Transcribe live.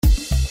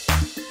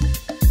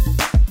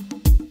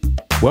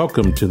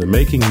Welcome to the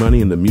Making Money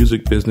in the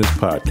Music Business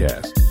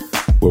podcast,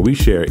 where we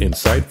share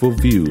insightful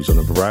views on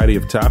a variety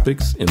of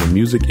topics in the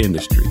music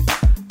industry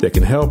that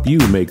can help you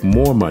make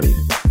more money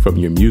from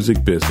your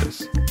music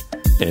business.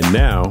 And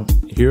now,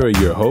 here are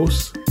your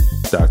hosts,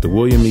 Dr.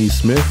 William E.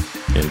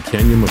 Smith and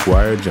Kenya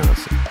McGuire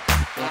Johnson.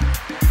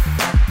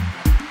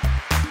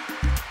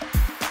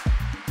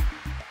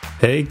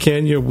 Hey,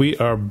 Kenya, we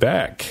are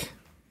back.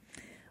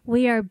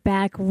 We are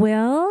back,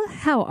 Will.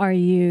 How are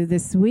you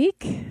this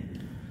week?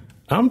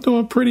 I'm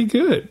doing pretty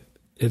good.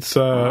 It's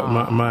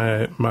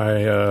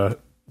my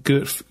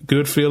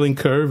good feeling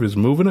curve is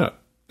moving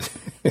up.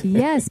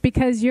 Yes,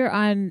 because you're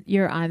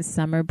on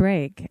summer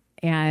break,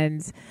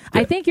 and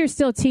yeah. I think you're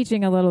still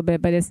teaching a little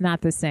bit, but it's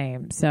not the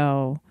same.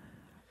 So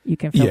you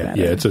can feel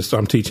better. Yeah. It's just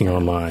I'm teaching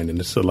online, and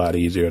it's a lot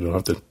easier. I don't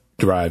have to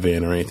drive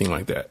in or anything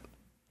like that.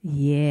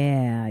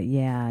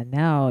 Yeah.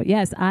 No.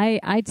 Yes,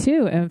 I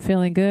too am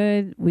feeling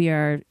good. We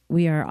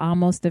are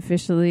almost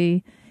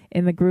officially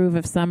in the groove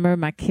of summer.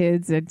 My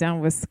kids are done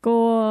with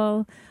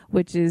school,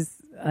 which is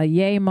a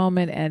yay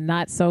moment and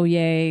not so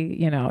yay.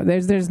 You know,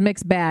 there's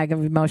mixed bag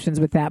of emotions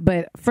with that,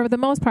 but for the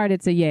most part,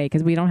 it's a yay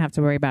because we don't have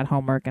to worry about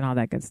homework and all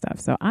that good stuff.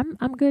 So I'm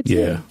good too.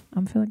 Yeah,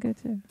 I'm feeling good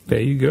too.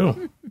 There you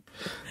go.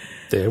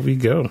 There we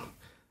go.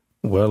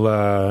 Well,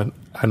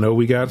 I know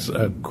we got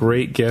a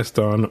great guest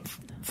on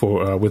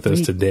with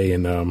us today,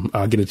 and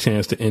I'll get a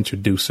chance to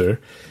introduce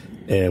her.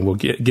 And we'll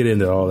get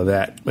into all of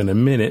that in a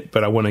minute,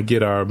 but I want to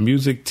get our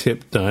music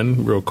tip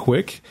done real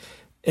quick.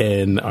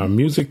 And our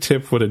music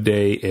tip for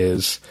today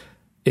is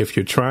if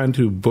you're trying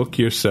to book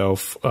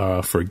yourself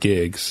for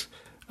gigs,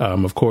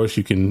 of course,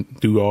 you can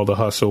do all the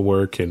hustle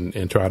work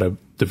and try to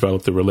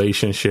develop the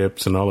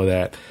relationships and all of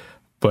that.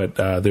 But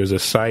there's a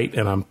site,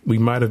 and we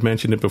might have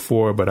mentioned it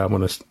before, but I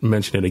want to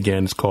mention it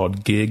again. It's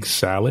called Gig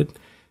Salad,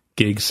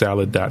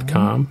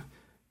 gigsalad.com.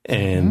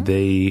 And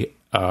they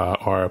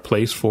are a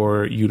place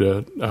for you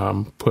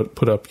to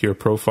put up your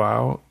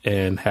profile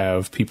and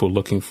have people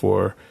looking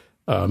for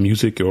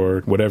music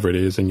or whatever it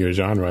is in your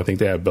genre. I think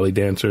they have belly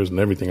dancers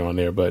and everything on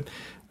there. But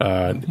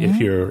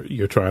if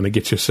you're trying to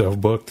get yourself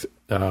booked,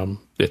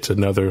 it's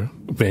another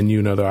venue,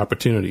 another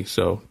opportunity.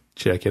 So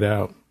check it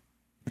out.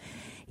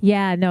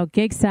 Yeah, no,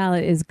 Gig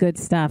Salad is good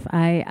stuff.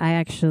 I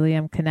actually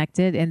am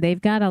connected, and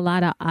they've got a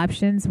lot of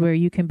options where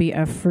you can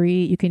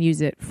you can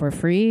use it for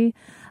free.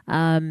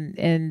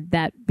 And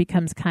that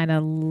becomes kind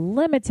of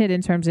limited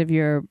in terms of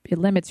it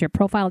limits your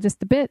profile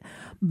just a bit,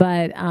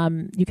 but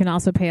you can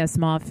also pay a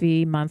small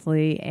fee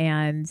monthly,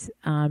 and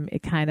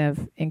it kind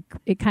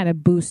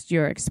of boosts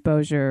your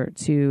exposure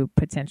to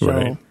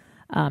potential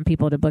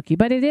people to book you.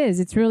 But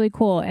it's really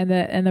cool,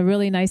 and the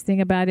really nice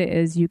thing about it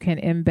is you can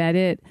embed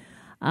it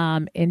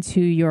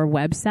into your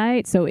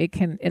website, so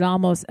it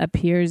almost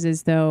appears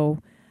as though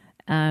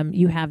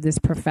you have this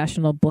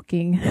professional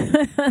booking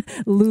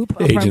loop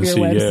agency, from your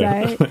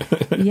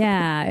website.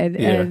 Yeah.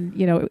 And,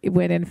 you know,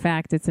 when in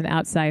fact it's an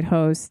outside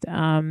host.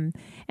 And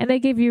they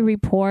give you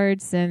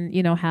reports and,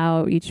 you know,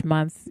 how each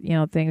month, you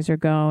know, things are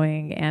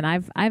going. And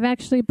I've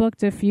actually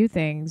booked a few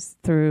things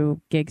through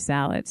Gig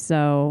Salad.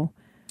 So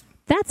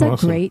that's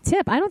awesome. A great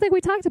tip. I don't think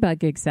we talked about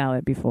Gig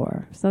Salad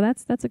before. So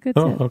that's a good tip.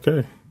 Oh,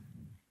 okay.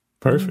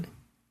 Perfect.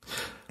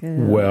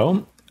 Good.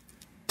 Well,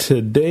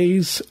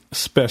 today's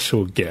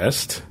special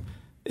guest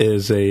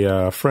is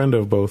a friend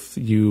of both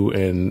you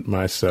and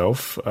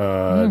myself.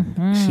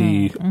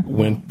 She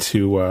went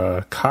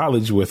to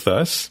college with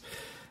us,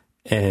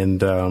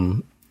 and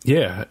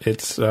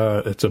it's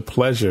a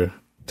pleasure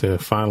to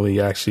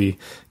finally actually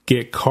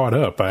get caught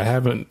up. I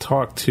haven't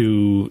talked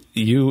to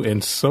you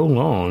in so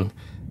long,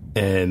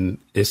 and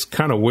it's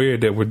kind of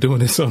weird that we're doing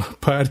this on a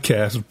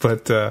podcast,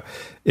 but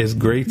it's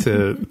great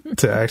to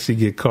actually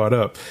get caught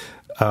up.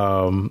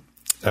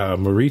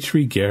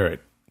 Maritri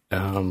Garrett.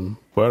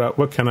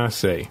 What can I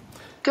say?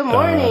 Good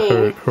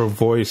morning. Her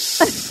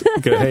voice.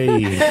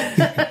 Hey,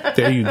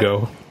 there you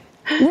go.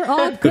 We're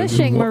all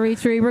gushing,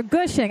 Maritri. We're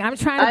gushing. I'm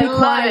trying to be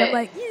quiet. I'm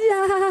like,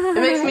 yeah. It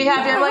makes me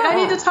happy. I'm like, I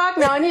need to talk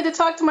now. I need to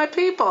talk to my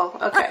people.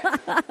 Okay.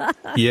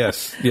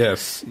 Yes.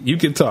 You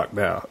can talk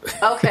now.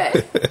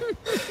 Okay.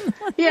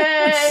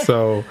 Yay.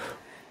 So,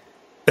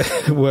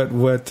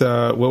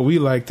 what we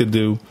like to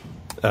do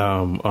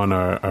on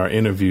our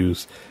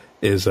interviews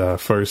is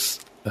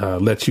first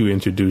let you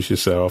introduce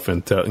yourself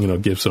and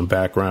give some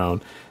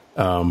background.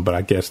 But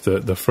I guess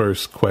the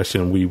first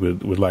question we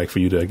would like for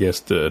you to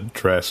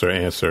address or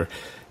answer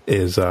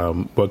is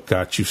what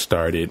got you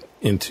started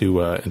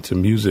into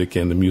music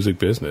and the music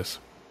business.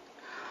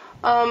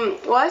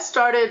 Well, I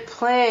started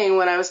playing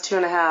when I was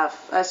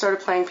 2.5. I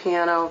started playing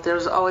piano. There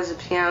was always a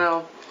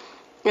piano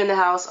in the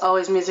house,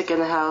 always music in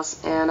the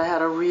house, and I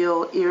had a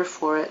real ear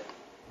for it.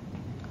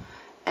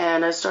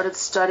 And I started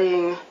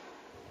studying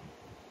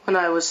when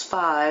I was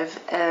 5,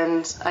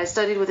 and I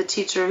studied with a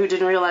teacher who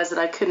didn't realize that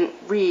I couldn't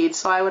read,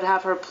 so I would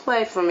have her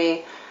play for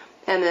me,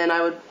 and then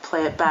I would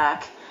play it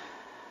back.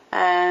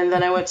 And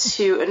then I went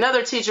to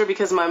another teacher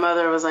because my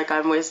mother was like,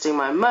 I'm wasting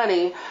my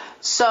money.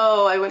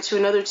 So I went to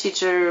another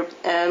teacher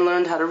and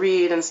learned how to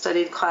read and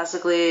studied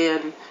classically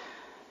and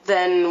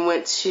then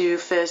went to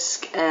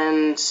Fisk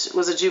and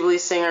was a Jubilee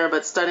singer,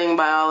 but studying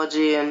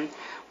biology, and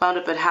wound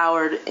up at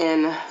Howard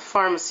in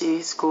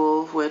pharmacy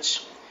school,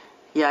 which,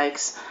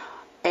 yikes,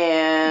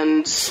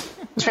 and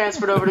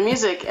transferred over to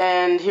music,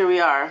 and here we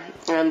are,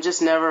 and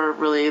just never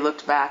really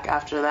looked back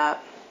after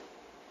that.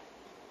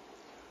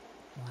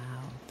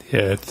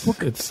 Yeah,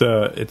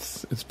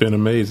 it's been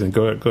amazing.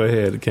 Go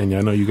ahead, Kenya.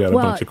 I know you got a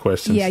bunch of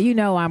questions. Yeah,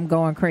 I'm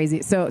going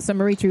crazy. So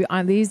Maritri,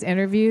 on these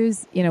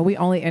interviews, we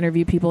only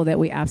interview people that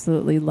we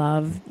absolutely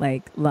love,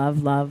 like love.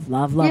 Yay,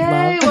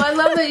 well, I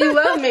love that you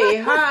love me.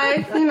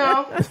 Hi,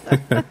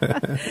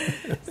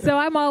 So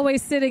I'm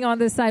always sitting on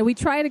this side. We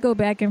try to go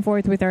back and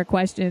forth with our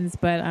questions,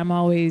 but I'm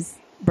always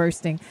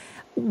bursting.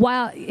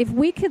 If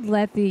we could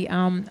let the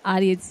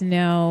audience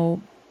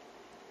know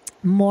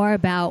more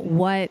about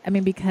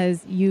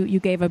because you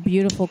gave a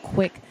beautiful,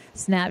 quick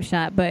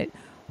snapshot, but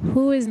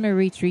who is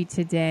Maritri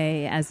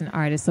today as an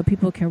artist, so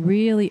people can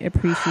really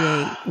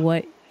appreciate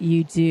what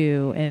you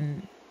do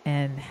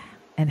and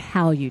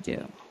how you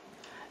do?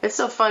 It's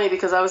so funny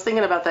because I was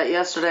thinking about that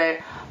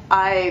yesterday.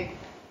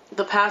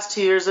 The past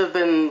 2 years have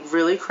been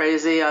really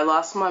crazy. I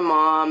lost my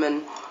mom,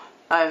 and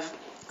I've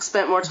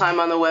spent more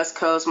time on the West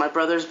Coast. My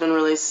brother's been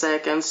really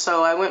sick, and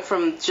so I went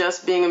from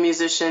just being a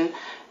musician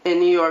in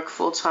New York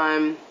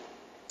full-time,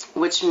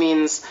 which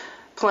means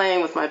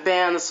playing with my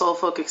band, the Soul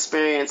Folk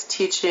Experience,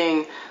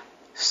 teaching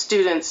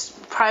students,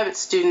 private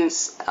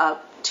students,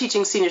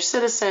 teaching senior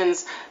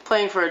citizens,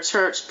 playing for a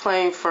church,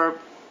 playing for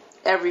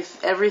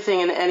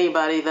everything and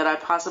anybody that I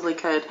possibly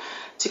could,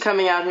 to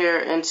coming out here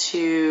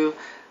into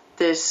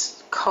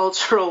this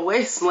cultural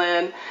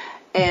wasteland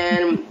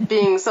and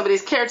being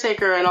somebody's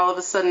caretaker, and all of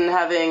a sudden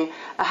having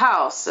a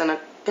house and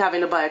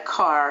having to buy a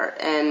car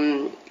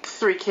and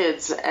 3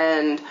 kids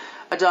and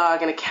a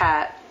dog and a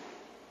cat,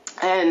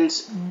 and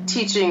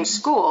teaching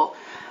school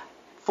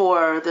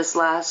for this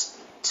last,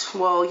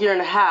 year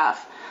and a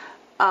half.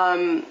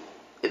 And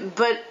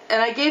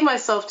I gave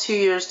myself 2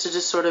 years to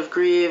just sort of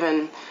grieve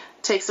and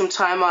take some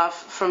time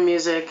off from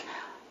music.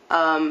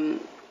 And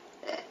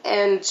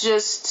I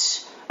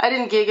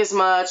didn't gig as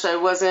much. I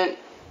wasn't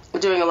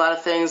doing a lot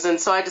of things.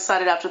 And so I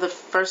decided after the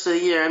first of the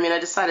year, I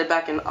decided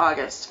back in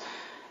August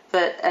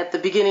that at the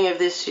beginning of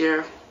this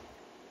year,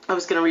 I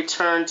was going to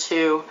return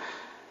to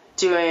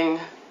doing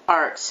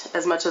art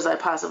as much as I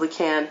possibly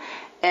can.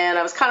 And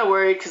I was kind of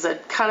worried because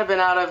I'd kind of been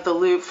out of the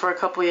loop for a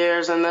couple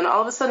years, and then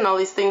all of a sudden all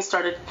these things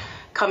started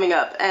coming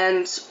up,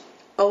 and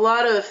a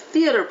lot of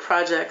theater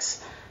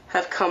projects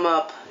have come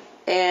up,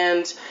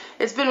 and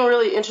it's been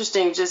really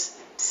interesting just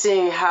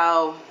seeing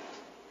how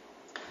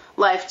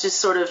life just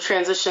sort of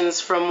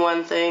transitions from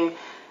one thing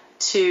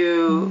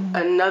to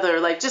another.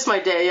 Like just my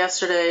day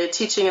yesterday,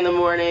 teaching in the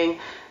morning,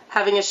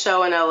 having a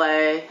show in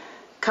LA,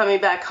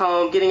 coming back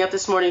home, getting up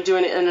this morning,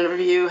 doing an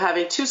interview,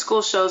 having 2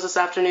 school shows this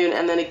afternoon,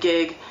 and then a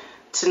gig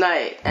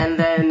tonight. And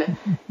then,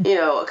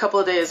 a couple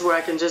of days where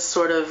I can just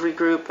sort of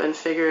regroup and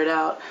figure it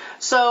out.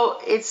 So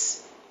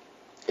it's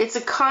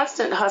a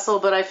constant hustle,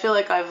 but I feel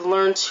like I've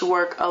learned to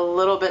work a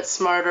little bit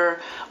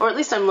smarter, or at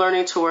least I'm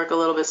learning to work a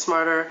little bit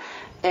smarter.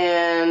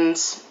 And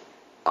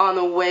on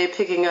the way,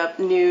 picking up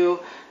new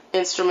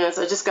instruments.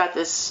 I just got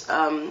this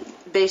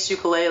bass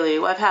ukulele.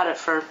 Well, I've had it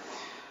for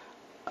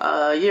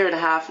a year and a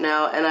half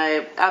now, and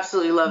I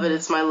absolutely love it.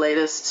 It's my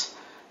latest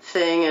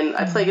thing, and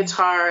I play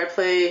guitar, I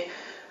play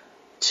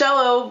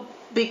cello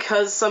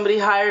because somebody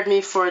hired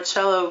me for a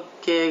cello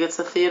gig. It's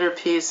a theater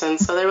piece, and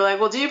so they were like,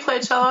 well, do you play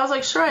cello? I was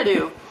like, sure I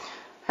do.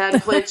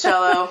 Hadn't played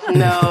cello.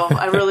 No,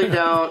 I really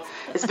don't.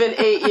 It's been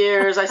 8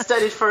 years. I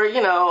studied for,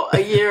 a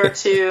year or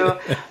 2,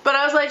 but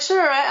I was like,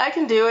 sure, I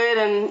can do it,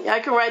 and I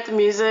can write the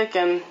music.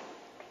 And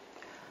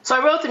so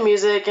I wrote the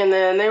music, and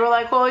then they were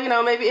like, well,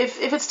 maybe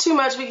if it's too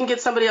much, we can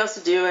get somebody else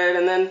to do it.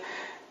 And then,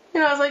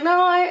 I was like,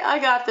 no, I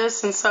got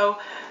this. And so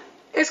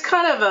it's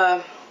kind of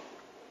a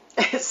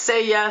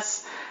say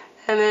yes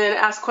and then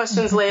ask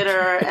questions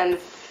later and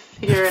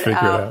figure it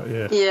out.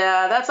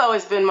 Yeah, that's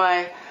always been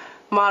my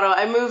motto.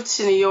 I moved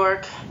to New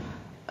York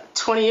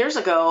 20 years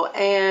ago,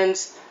 and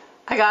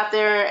I got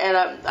there, and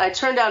I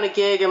turned down a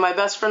gig, and my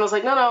best friend was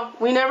like, no,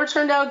 we never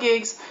turn down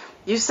gigs.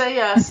 You say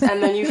yes,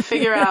 and then you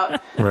figure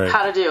out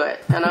how to do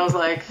it. And I was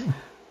like,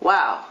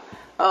 wow,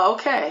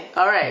 okay,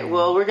 all right,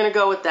 well, we're going to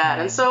go with that.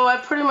 And so I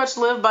pretty much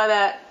live by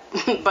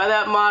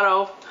that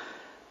motto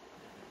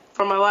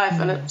for my life,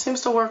 and it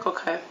seems to work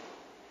okay.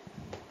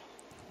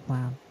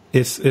 Wow.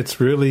 It's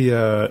really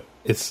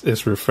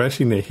it's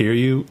refreshing to hear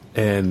you.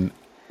 And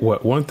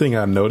one thing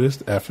I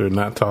noticed after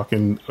not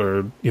talking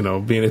or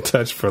being in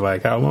touch for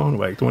like how long,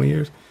 like 20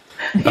 years.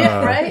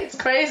 Yeah, right. It's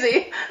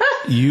crazy.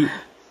 you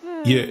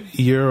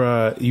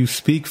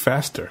speak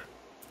faster,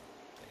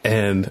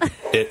 and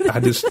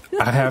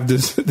I have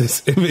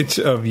this image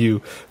of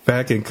you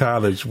back in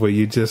college where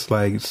you just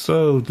like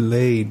so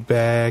laid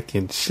back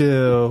and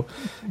chill,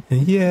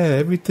 and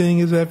everything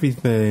is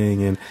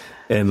everything,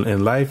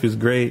 and life is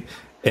great,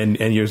 and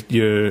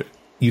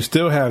you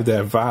still have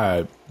that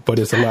vibe, but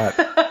it's a lot.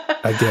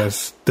 I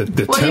guess the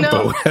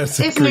tempo has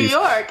increased. It's New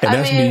York. And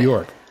that's New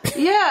York.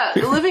 Yeah,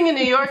 living in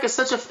New York is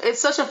such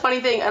a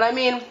funny thing. And I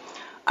mean,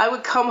 I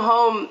would come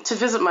home to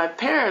visit my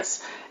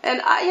parents,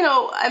 and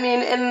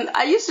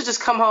I used to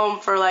just come home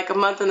for like a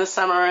month in the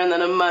summer and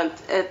then a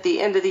month at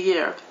the end of the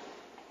year.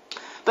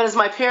 But as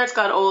my parents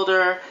got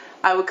older,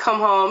 I would come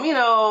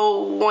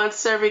home,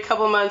 once every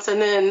couple of months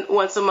and then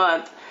once a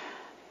month.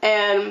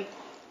 And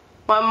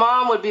my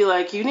mom would be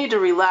like, you need to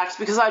relax,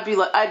 because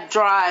I'd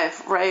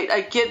drive, right?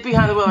 I'd get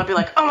behind the wheel and I'd be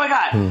like, oh my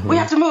God, we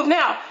have to move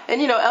now.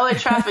 And LA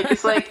traffic,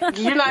 it's like,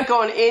 you're not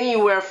going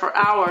anywhere for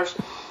hours.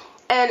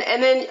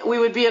 And then we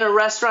would be in a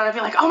restaurant. I'd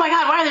be like, oh my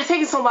God, why are they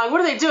taking so long?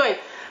 What are they doing?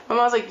 My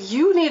mom was like,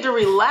 you need to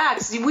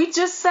relax. We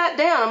just sat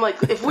down. I'm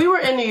like, if we were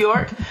in New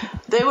York,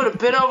 they would have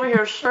been over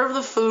here, served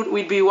the food.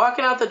 We'd be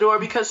walking out the door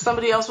because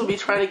somebody else would be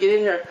trying to get in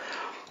here.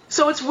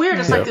 So it's weird.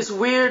 It's like this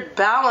weird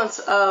balance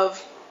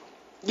of,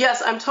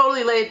 yes, I'm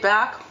totally laid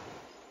back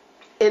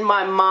in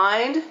my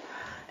mind.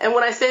 And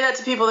when I say that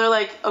to people, they're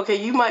like,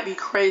 okay, you might be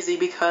crazy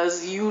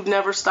because you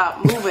never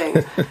stop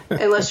moving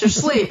unless you're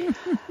asleep.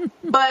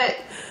 But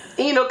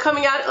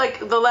coming out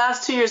like the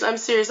last 2 years, I'm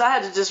serious. I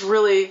had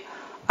to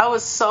I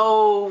was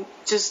so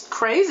just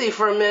crazy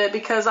for a minute,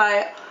 because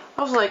I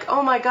was like,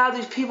 oh my God,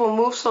 these people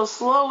move so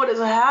slow. What is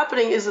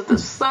happening? Is it the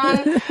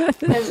sun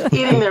is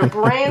eating their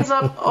brains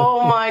up?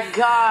 Oh my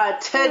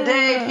God,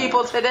 today.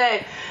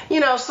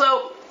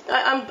 So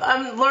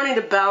I'm learning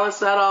to balance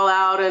that all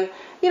out. And,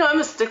 I'm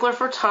a stickler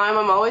for time.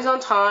 I'm always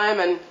on time.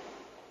 And,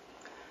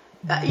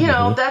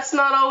 that's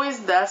not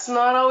always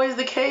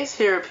the case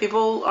here.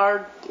 People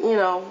are,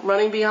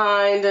 running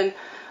behind, and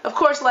of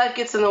course life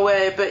gets in the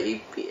way, but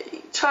you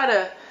try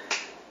to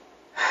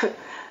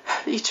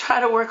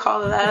work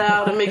all of that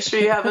out and make sure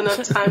you have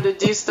enough time to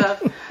do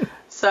stuff.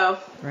 So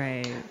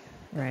right.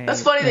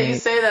 That's funny that you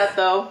say that,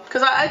 though,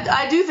 because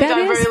I do think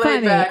I'm very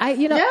laid back.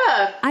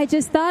 I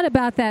just thought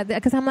about that,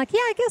 because I'm like,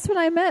 I guess when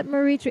I met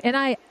Maritri, and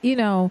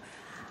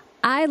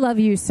I love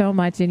you so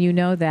much, and you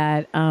know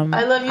that.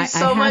 I love you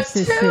so much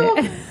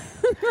too.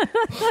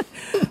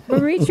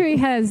 Maritri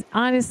has,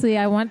 honestly,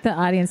 I want the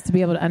audience to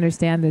be able to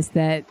understand this,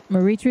 that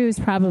Maritri was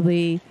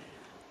probably,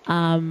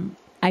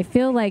 I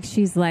feel like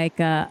she's like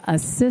a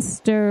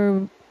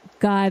sister,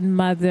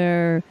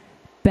 godmother,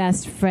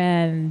 best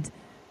friend,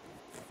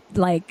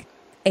 like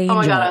angel,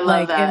 oh my God, I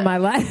love that. In my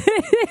life.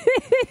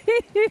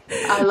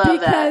 I love that.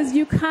 Because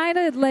you kind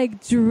of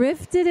like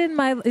drifted in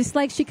it's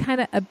like she kind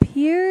of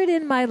appeared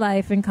in my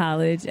life in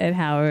college at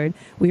Howard.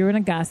 We were in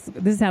a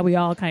gospel. This is how we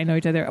all kind of know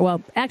each other.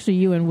 Well, actually,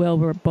 you and Will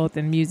were both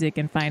in music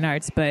and fine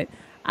arts, but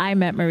I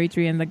met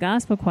Maritri in the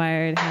gospel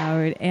choir at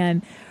Howard.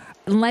 And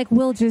like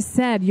Will just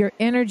said, your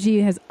energy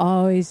has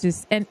always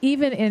just, and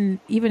even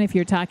if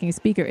you're talking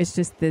speaker, it's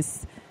just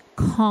this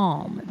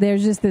calm.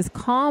 There's just this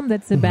calm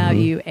that's about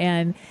you,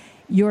 and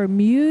your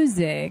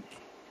music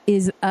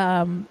is,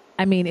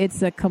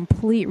 it's a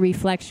complete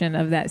reflection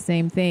of that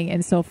same thing.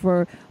 And so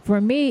for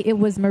me, it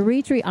was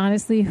Maritri,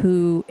 honestly,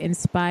 who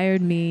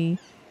inspired me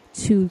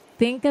to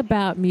think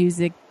about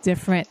music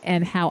different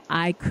and how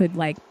I could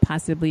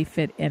possibly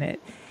fit in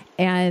it.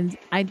 And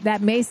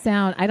that may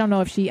sound, I don't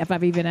know if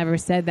I've even ever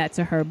said that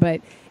to her,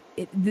 but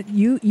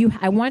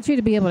I want you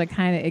to be able to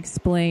kind of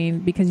explain,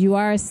 because you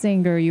are a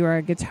singer, you are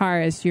a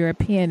guitarist, you're a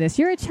pianist,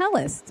 you're a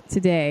cellist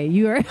today.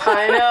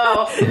 I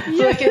know.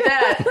 Look at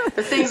that.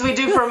 The things we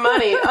do for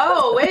money.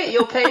 Oh, wait,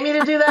 you'll pay me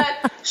to do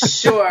that?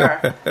 Sure.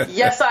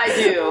 Yes, I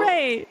do.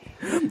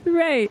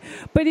 Right.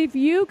 But if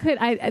you could,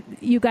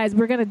 you guys,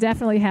 we're going to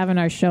definitely have in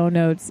our show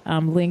notes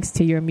links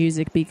to your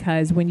music,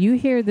 because when you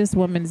hear this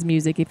woman's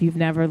music, if you've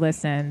never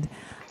listened,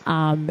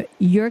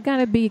 you're going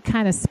to be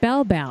kind of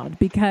spellbound,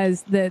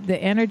 because the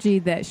energy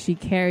that she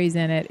carries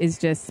in it is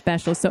just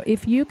special. So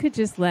if you could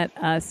just let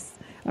us,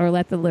 or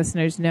let the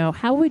listeners know,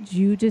 how would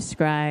you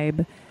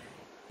describe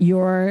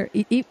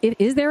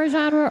is there a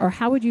genre, or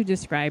how would you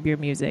describe your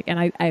music? And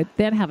I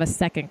then have a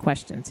second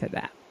question to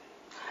that.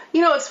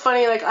 It's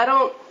funny,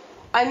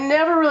 I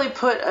never really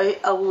put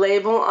a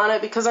label on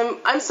it, because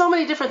I'm so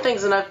many different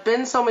things, and I've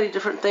been so many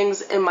different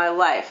things in my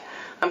life.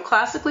 I'm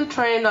classically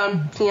trained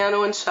on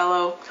piano and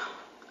cello.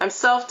 I'm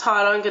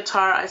self-taught on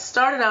guitar. I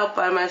started out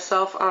by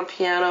myself on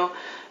piano.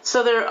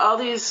 So there are all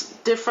these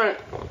different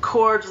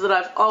chords that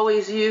I've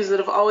always used, that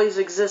have always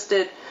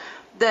existed,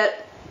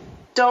 that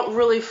don't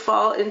really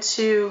fall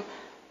into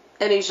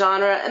any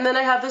genre. And then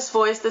I have this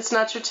voice that's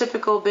not your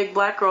typical big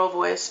black girl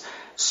voice.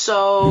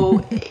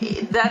 So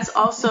that's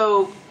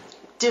also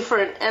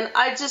different. And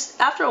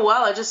after a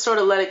while, I just sort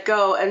of let it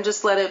go and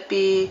just let it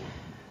be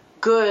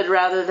good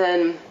rather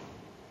than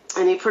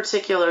any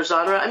particular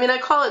genre. I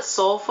call it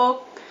soul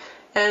folk.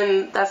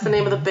 And that's the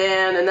name of the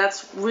band, and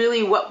that's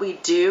really what we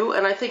do.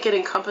 And I think it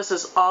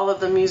encompasses all of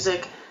the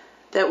music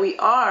that we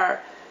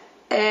are.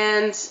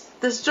 And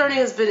this journey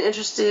has been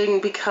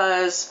interesting,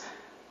 because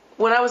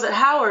when I was at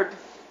Howard,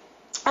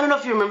 I don't know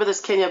if you remember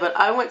this, Kenya, but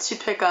I went to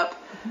pick up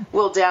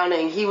Will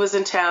Downing. He was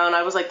in town.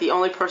 I was like the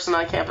only person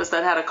on campus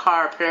that had a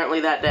car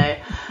apparently that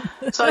day.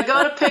 So I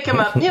go to pick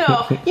him up. You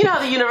know how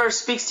the universe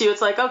speaks to you.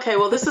 It's like, okay,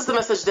 well, this is the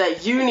message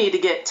that you need to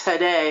get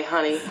today,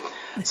 honey.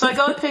 So I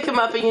go to pick him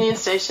up at Union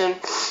Station.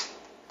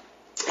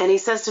 And he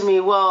says to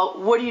me,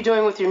 well, what are you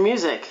doing with your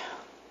music?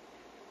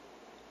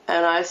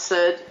 And I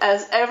said,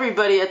 as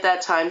everybody at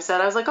that time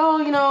said, I was like,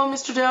 oh,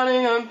 Mr.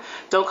 Downing,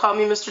 don't call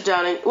me Mr.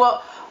 Downing.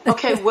 Well,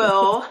 okay,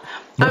 Will,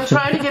 I'm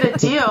trying to get a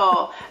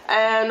deal,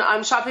 and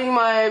I'm shopping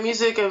my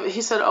music. And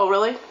he said, oh,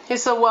 really? He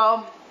said,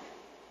 well,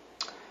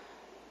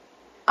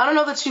 I don't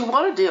know that you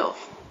want a deal.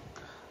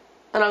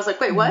 And I was like,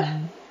 wait, what?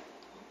 And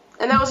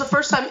that was the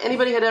first time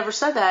anybody had ever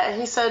said that. And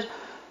he said,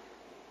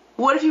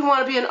 what if you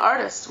want to be an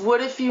artist?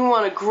 What if you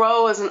want to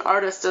grow as an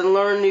artist and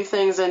learn new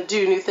things and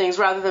do new things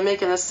rather than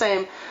making the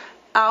same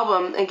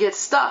album and get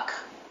stuck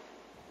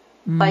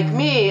like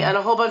me and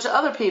a whole bunch of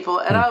other people?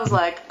 And I was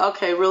like,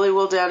 okay, really,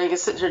 Will Downing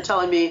is sitting here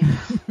telling me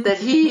that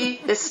he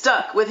is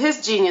stuck with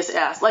his genius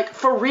ass. Like,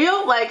 for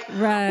real? Like,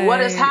 right.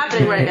 What is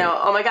happening right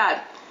now? Oh my God.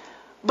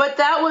 But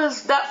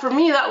that for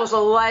me, that was a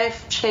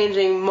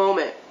life-changing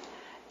moment.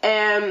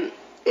 And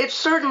it's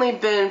certainly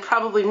been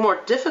probably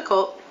more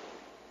difficult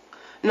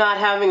not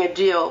having a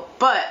deal.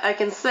 But I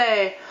can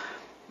say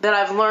that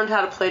I've learned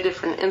how to play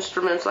different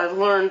instruments. I've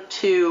learned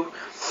to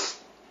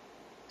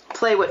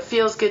play what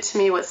feels good to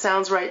me, what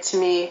sounds right to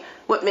me,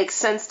 what makes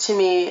sense to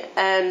me.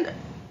 And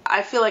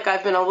I feel like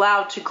I've been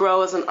allowed to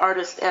grow as an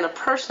artist and a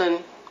person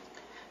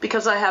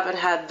because I haven't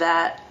had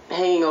that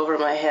hanging over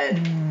my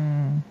head.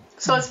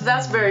 So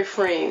that's very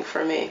freeing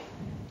for me.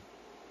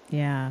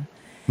 Yeah.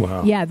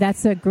 Wow. Yeah,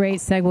 that's a great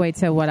segue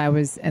to what I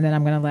was, and then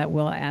I'm going to let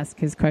Will ask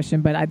his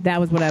question, but that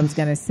was what I was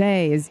going to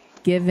say is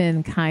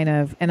given kind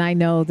of, and I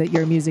know that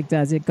your music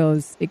does, it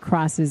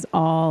crosses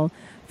all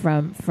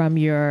from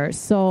your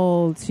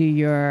soul to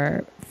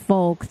your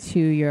folk to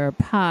your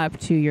pop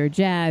to your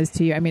jazz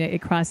to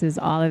it crosses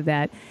all of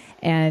that.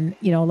 And,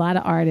 a lot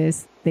of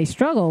artists, they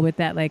struggle with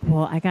that, like,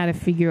 well, I got to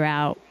figure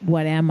out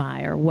what am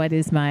I or what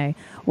is my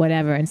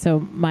whatever. And so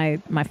my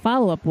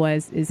follow-up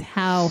is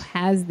how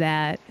has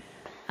that,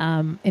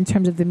 in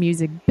terms of the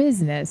music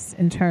business,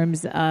 in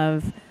terms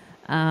of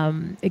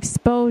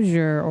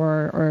exposure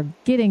or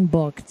getting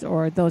booked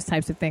or those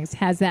types of things,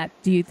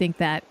 do you think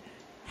that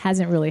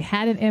hasn't really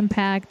had an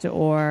impact,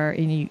 or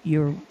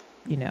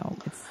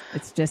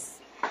it's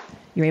just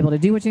you're able to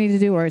do what you need to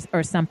do,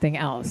 or something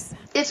else?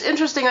 It's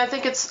interesting. I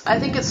think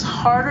it's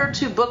harder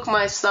to book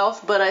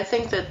myself, but I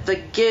think that the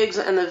gigs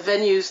and the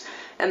venues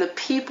and the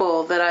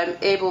people that I'm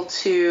able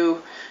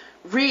to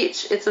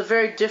reach, it's a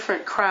very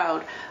different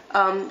crowd.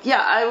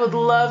 I would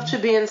love to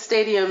be in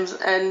stadiums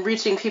and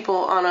reaching people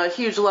on a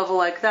huge level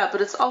like that,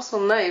 but it's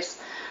also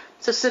nice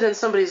to sit in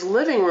somebody's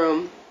living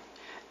room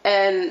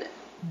and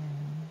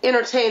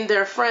entertain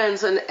their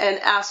friends and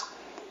ask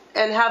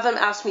and have them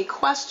ask me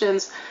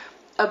questions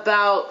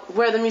about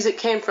where the music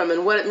came from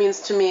and what it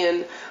means to me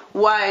and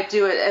why I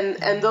do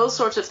it and those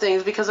sorts of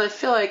things, because I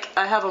feel like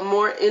I have a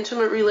more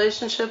intimate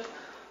relationship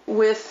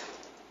with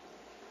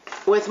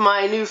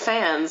my new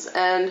fans,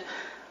 and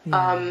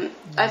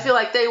I feel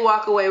like they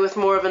walk away with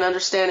more of an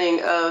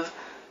understanding of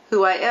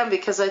who I am,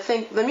 because I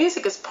think the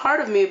music is part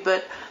of me,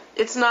 but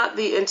it's not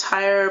the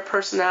entire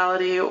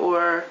personality,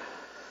 or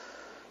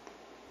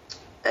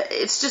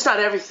it's just not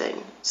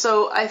everything.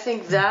 So I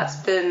think that's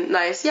been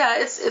nice. Yeah,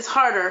 it's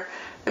harder.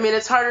 I mean,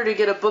 it's harder to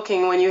get a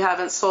booking when you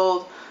haven't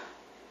sold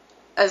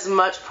as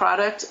much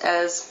product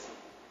as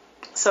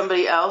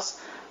somebody else,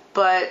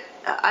 but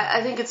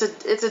I think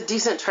it's a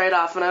decent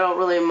trade-off, and I don't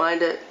really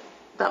mind it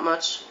that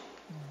much.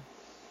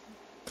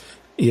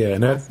 Yeah,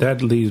 and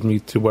that leads me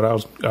to what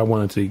I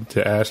wanted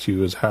to ask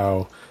you is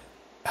how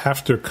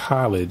after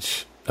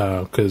college,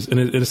 because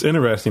it's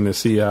interesting to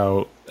see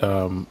how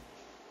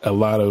a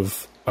lot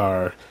of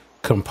our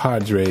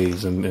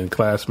compadres and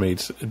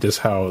classmates, just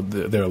how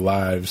their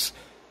lives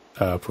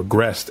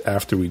progressed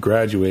after we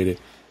graduated,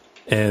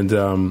 and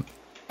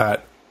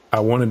I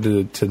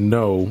wanted to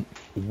know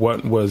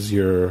what was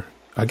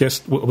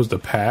what was the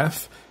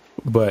path,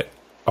 but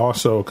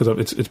also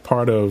because it's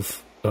part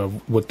of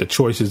what the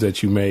choices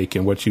that you make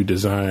and what you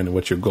design and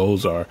what your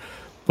goals are.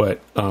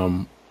 But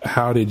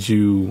how did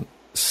you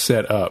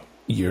set up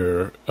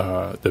your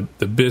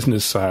the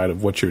business side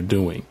of what you're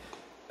doing,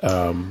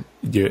 and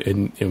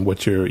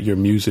what your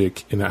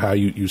music and how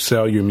you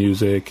sell your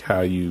music,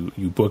 how you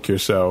book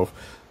yourself?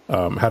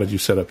 How did you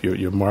set up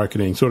your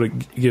marketing? Sort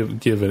of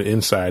give an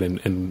insight.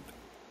 And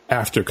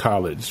after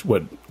college,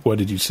 what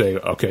did you say?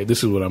 Okay,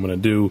 this is what I'm going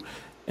to do,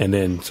 and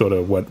then sort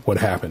of what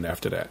happened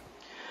after that?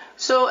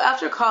 So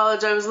after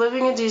college, I was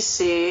living in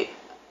D.C.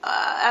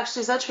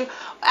 Actually, is that true?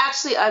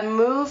 Actually, I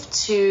moved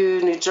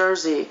to New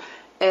Jersey,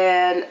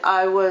 and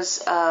I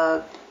was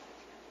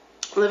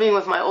living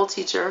with my old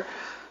teacher,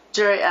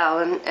 Jerry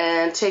Allen,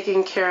 and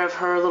taking care of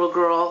her little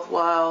girl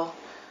while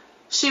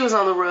she was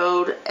on the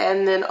road,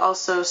 and then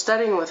also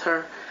studying with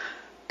her.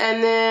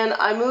 And then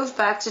I moved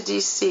back to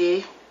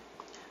D.C.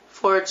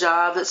 for a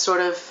job that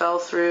sort of fell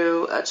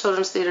through, a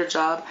children's theater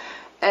job.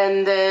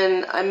 And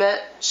then I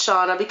met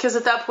Shauna, because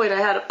at that point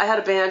I had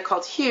a band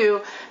called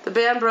Hugh. The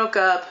band broke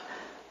up.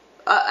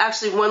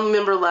 Actually, one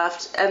member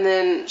left, and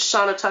then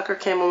Shauna Tucker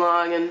came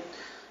along, and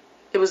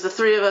it was the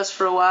three of us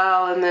for a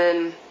while, and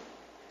then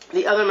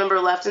the other member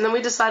left, and then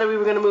we decided we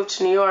were going to move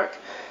to New York.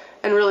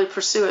 and really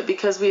pursue it,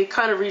 because we had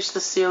kind of reached the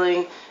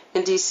ceiling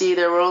in DC.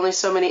 There were only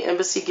so many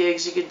embassy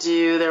gigs you could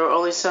do. There were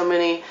only so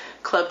many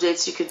club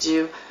dates you could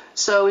do.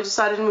 So we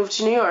decided to move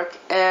to New York,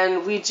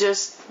 and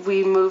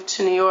we moved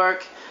to New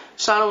York.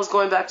 Shauna was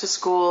going back to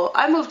school.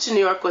 I moved to New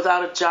York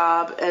without a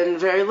job and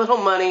very little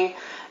money,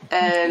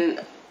 and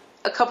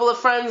a couple of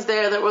friends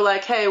there that were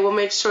like, hey, we'll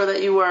make sure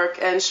that you work.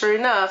 And sure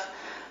enough,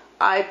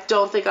 I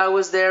don't think I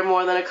was there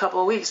more than a couple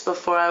of weeks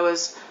before I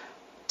was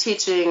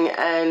teaching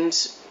and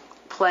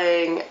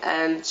playing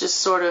and just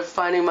sort of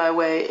finding my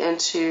way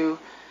into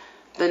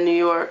the New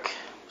York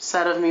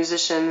set of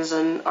musicians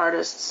and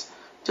artists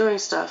doing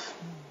stuff.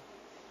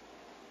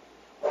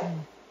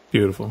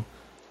 Beautiful.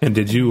 And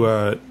did you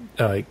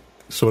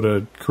sort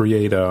of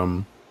create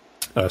a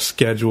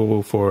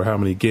schedule for how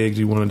many gigs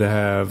you wanted to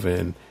have?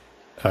 And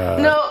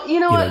no, you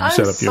know what? You I'm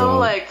set up your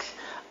so own...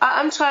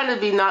 I'm trying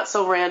to be not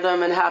so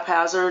random and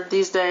haphazard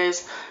these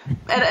days,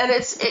 and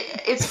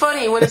it's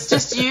funny when it's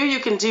just you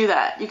can do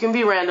that. You can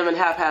be random and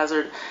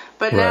haphazard,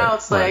 but now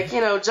it's like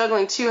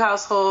juggling 2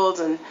 households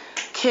and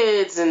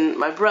kids and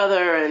my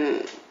brother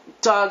and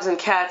dogs and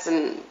cats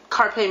and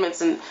car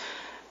payments, and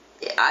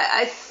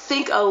I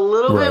think a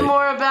little bit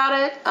more about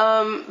it.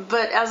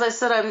 But as I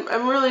said,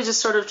 I'm really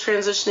just sort of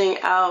transitioning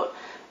out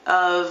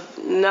of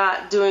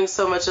not doing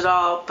so much at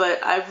all.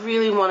 But I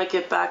really want to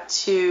get back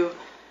to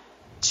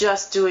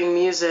just doing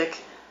music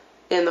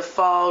in the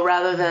fall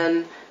rather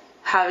than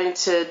having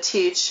to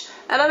teach.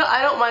 And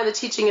I don't mind the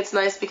teaching. It's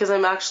nice because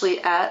I'm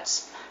actually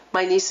at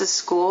my niece's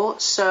school,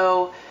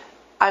 so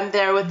I'm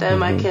there with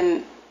them. I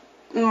can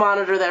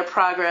monitor their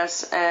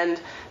progress and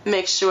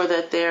make sure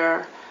that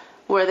they're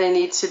where they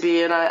need to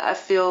be, and I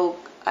feel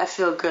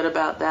good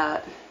about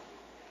that.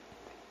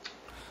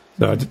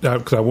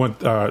 Because I want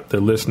the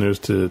listeners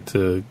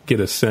to get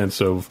a sense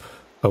of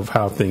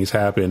how things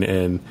happen,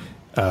 and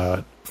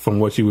from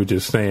what you were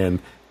just saying,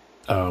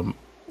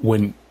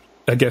 when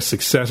I guess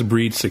success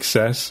breeds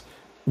success.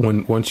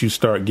 Once you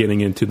start getting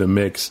into the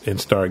mix and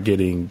start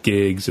getting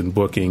gigs and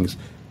bookings,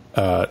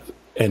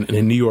 and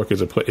New York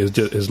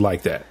is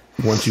like that.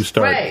 Once you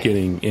start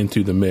getting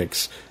into the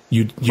mix,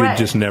 you're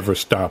just never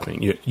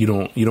stopping. You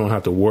don't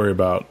have to worry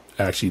about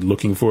actually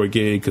looking for a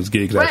gig, because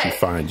gigs actually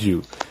find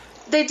you.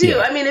 They do. Yeah.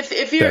 I mean,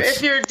 if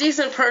you're a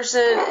decent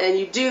person and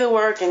you do the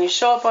work and you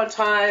show up on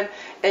time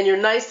and you're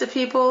nice to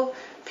people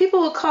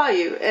will call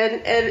you,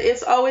 and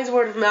it's always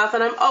word of mouth.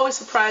 And I'm always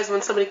surprised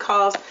when somebody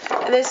calls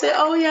and they say,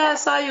 "Oh yeah, I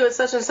saw you at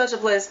such and such a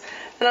place,"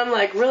 and I'm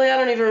like, "Really? I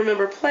don't even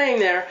remember playing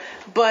there,"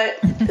 but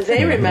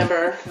they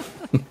remember.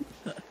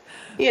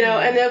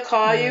 And they'll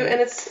call you, and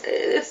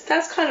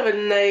that's kind of a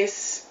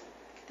nice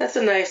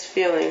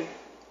feeling.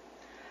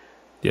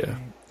 Yeah.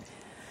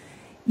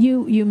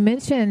 You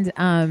mentioned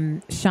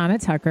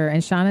Shauna Tucker,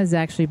 and Shauna's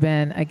actually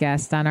been a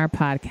guest on our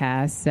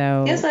podcast.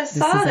 So yes, I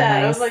saw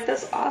that. I was like,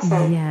 that's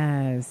awesome.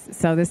 Yes.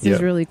 So this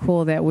is really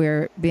cool that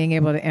we're being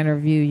able to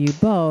interview you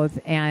both.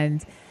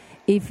 And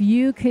if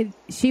you could,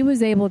 she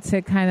was able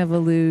to kind of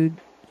allude,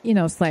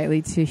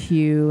 slightly to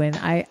Hugh, and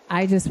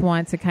I just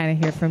want to kind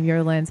of hear from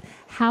your lens.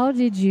 How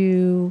did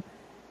you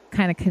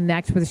kind of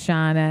connect with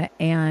Shauna,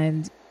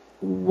 and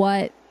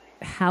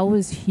how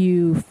was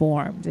Hugh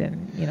formed,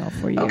 and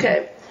for you?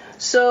 Okay.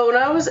 So when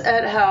I was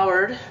at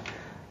Howard,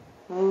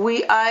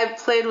 I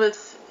played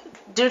with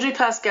Deirdre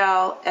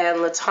Pascal and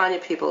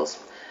LaTanya Peoples,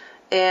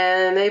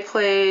 and they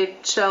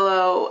played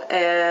cello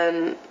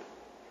and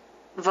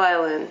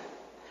violin.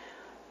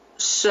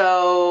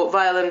 So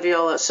violin,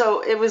 viola.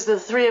 So it was the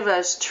 3 of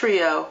us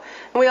trio,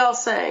 and we all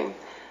sang.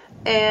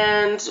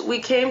 And we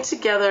came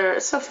together.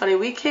 It's so funny.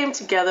 We came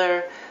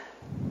together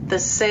the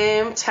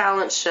same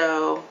talent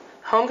show,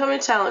 homecoming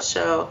talent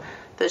show,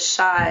 that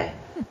Shy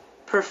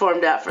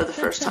performed at for the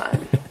first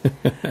time.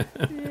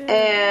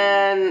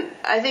 And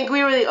I think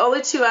we were the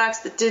only 2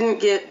 acts that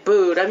didn't get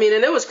booed. I mean,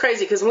 and it was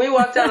crazy because when we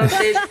walked out on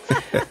stage,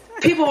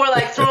 people were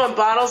like throwing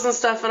bottles and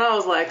stuff, and I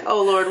was like,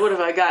 oh Lord, what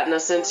have I gotten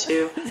us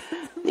into?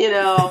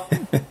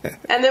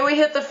 And then we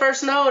hit the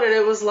first note, and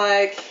it was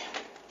like,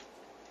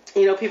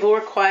 people were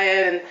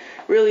quiet and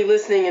really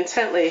listening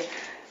intently.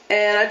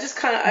 And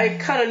I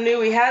kind of knew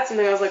we had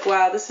something. I was like,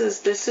 wow, this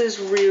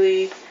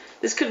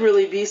could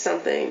really be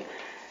something.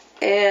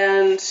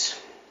 And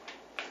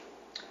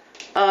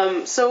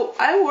so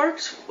I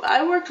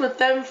worked with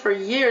them for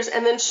years,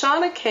 and then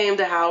Shauna came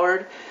to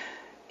Howard,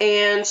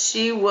 and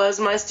she was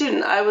my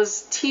student. I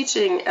was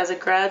teaching as a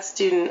grad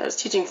student. I was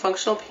teaching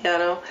functional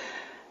piano,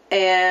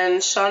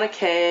 and Shauna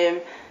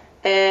came,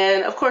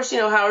 and of course,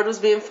 Howard was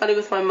being funny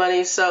with my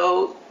money.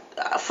 So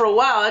for a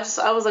while,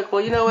 I was like,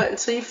 well, you know what?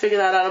 Until you figure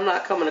that out, I'm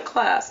not coming to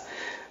class.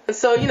 And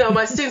so,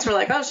 my students were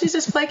like, oh, she's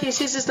just flaky.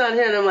 She's just not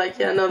here. And I'm like,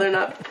 yeah, no, they're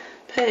not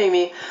paying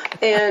me,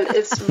 and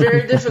it's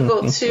very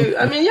difficult to.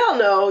 I mean, y'all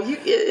know,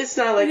 it's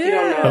not like you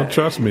don't know. Oh,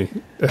 trust me.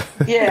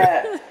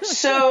 Yeah.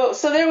 So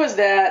there was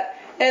that,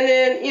 and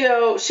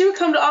then she would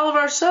come to all of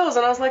our shows,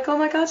 and I was like, oh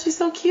my God, she's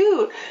so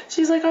cute.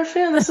 She's like our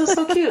fan. This is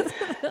so cute.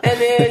 And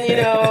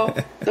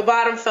then the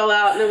bottom fell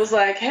out, and it was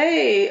like,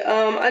 hey,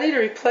 I need a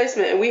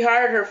replacement, and we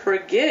hired her for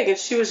a gig, and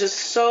she was just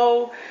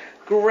so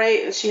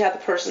great, and she had the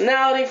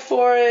personality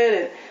for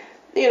it,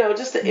 and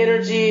just the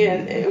energy,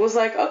 and it was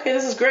like, okay,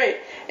 this is great.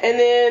 And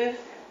then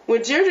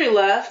when Deirdre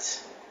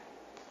left,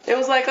 it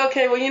was like,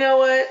 okay, well, you know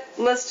what?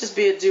 Let's just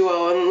be a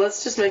duo, and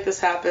let's just make this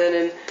happen,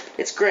 and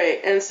it's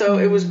great. And so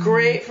it was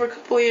great for a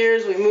couple of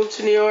years. We moved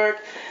to New York,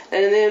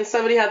 and then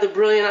somebody had the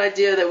brilliant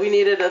idea that we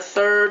needed a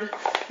third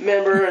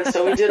member, and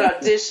so we did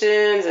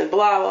auditions and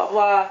blah, blah,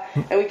 blah,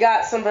 and we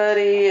got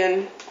somebody,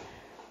 and,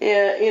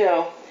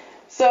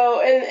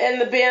 so, and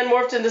the band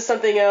morphed into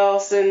something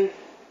else, and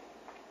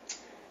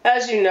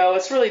as you know,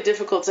 it's really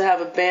difficult to have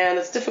a band.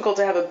 It's difficult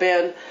to have a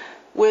band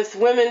with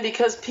women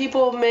because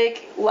people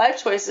make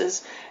life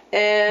choices,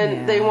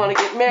 and they want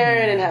to get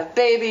married and have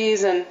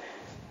babies, and,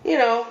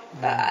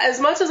 as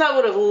much as I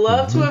would have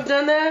loved to have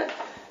done that,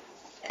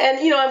 and,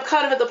 I'm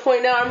kind of at the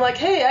point now, I'm like,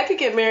 hey, I could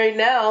get married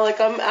now.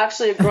 Like, I'm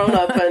actually a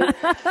grown-up, and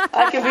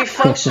I can be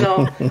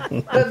functional.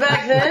 But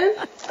back then,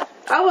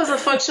 I wasn't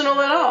functional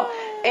at all.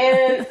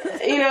 And,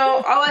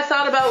 all I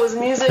thought about was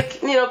music,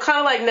 kind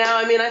of like now.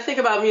 I mean, I think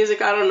about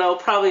music, I don't know,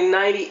 probably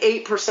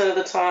 98% of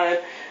the time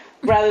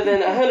rather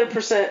than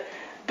 100%.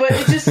 But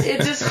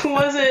it just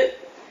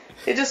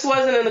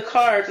wasn't in the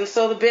cards. And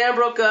so the band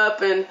broke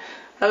up, and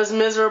I was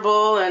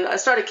miserable, and I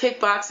started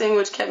kickboxing,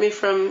 which kept me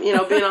from, being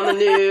on the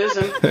news,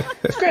 and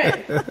it's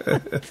great.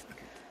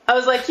 I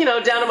was like,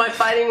 down to my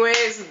fighting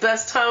ways, the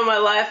best time of my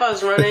life. I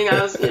was running.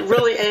 I was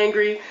really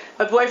angry.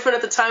 My boyfriend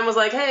at the time was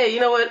like, hey, you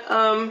know what,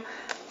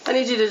 I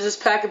need you to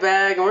just pack a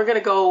bag, and we're going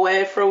to go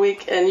away for a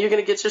week, and you're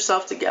going to get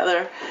yourself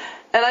together.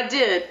 And I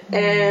did,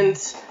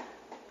 and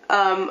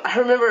I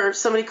remember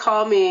somebody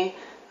called me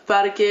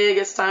about a gig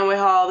at Steinway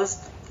Hall,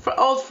 this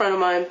old friend of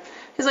mine.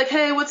 He's like,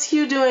 hey, what's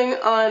Hugh doing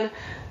on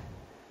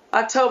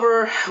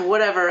October,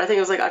 whatever, I think it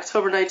was like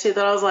October 19th,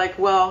 and I was like,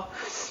 well,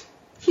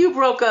 Hugh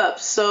broke up,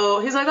 so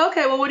he's like,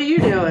 okay, well, what are you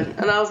doing?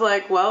 And I was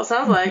like, well, it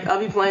sounds like I'll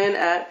be playing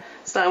at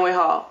Steinway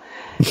Hall.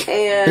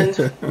 And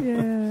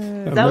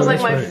that was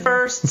like my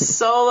first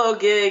solo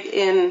gig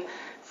in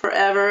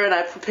forever, and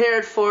I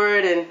prepared for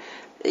it, and,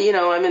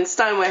 I'm in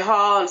Steinway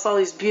Hall, and saw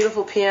these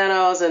beautiful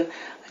pianos, and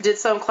I did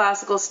some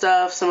classical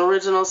stuff, some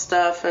original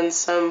stuff, and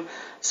some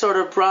sort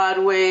of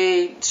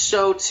Broadway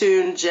show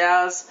tune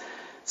jazz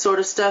sort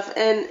of stuff.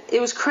 And it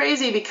was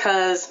crazy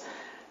because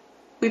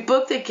we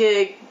booked the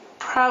gig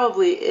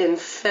probably in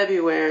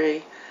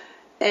February,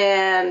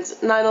 and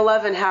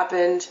 9/11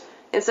 happened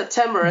in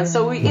September. And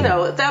so we,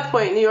 at that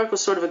point, New York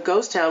was sort of a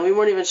ghost town. We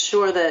weren't even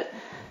sure that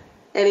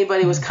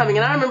anybody was coming.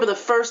 And I remember the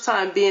first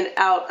time being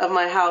out of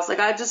my house. Like,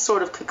 I just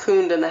sort of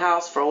cocooned in the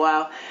house for a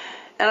while.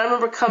 And I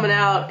remember coming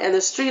out, and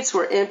the streets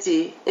were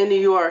empty in New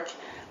York.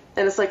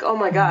 And it's like, oh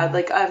my God,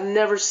 like, I've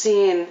never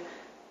seen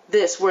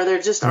this, where there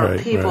just are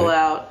people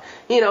out.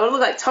 It looked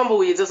like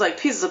tumbleweeds. There's like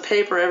pieces of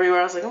paper everywhere.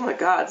 I was like, oh my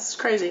God, this is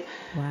crazy.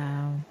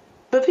 Wow.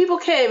 But people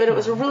came, and it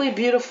was a really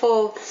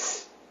beautiful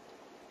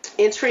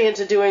entry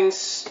into doing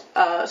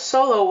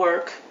solo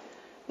work,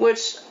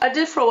 which I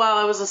did for a while.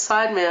 I was a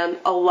sideman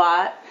a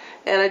lot,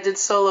 and I did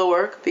solo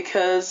work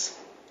because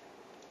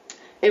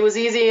it was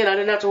easy, and I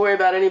didn't have to worry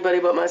about anybody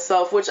but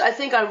myself, which I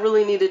think I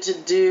really needed to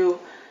do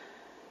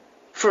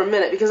for a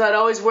minute, because I'd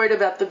always worried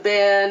about the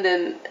band,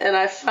 and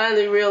I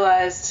finally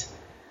realized,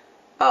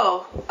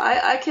 oh,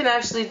 I can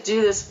actually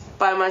do this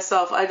by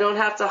myself. I don't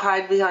have to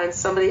hide behind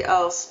somebody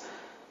else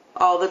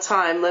all the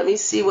time. Let me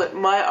see what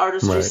my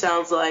artistry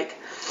sounds like.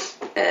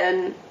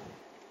 And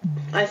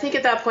I think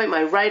at that point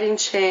my writing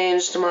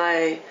changed,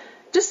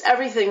 just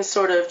everything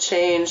sort of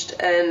changed,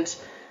 and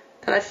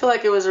I feel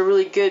like it was a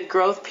really good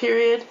growth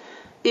period,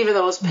 even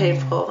though it was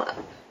painful,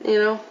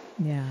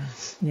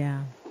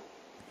 Yeah.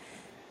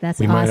 That's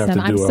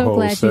awesome. I'm so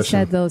glad you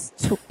said those.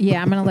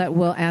 I'm going to let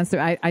Will answer.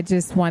 I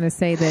just want to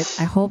say that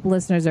I hope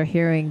listeners are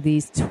hearing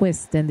these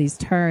twists and these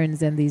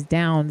turns and these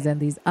downs and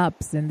these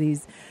ups and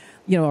these,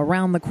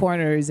 around the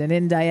corners and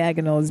in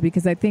diagonals,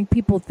 because I think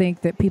people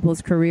think that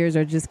people's careers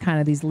are just kind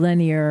of these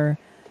linear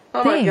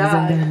things. My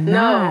God. And they're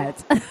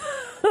not.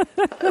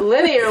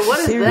 Linear?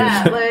 What is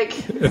that? Like,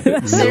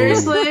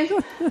 seriously?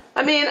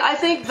 I mean, I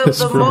think the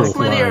most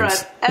linear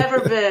I've ever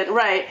been,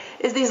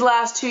 is these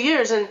last 2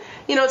 years. And,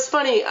 it's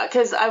funny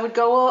because I would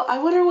go, well, I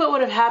wonder what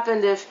would have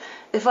happened if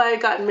I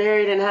had gotten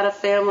married and had a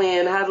family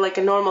and had like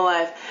a normal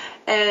life.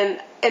 And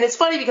it's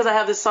funny because I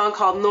have this song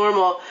called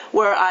Normal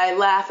where I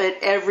laugh at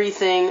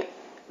everything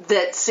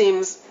that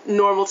seems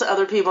normal to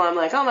other people. I'm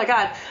like, oh my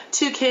God,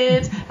 2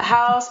 kids, a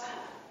house,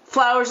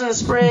 flowers in the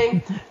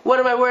spring. What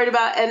am I worried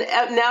about?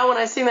 And now when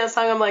I sing that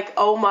song, I'm like,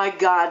 oh my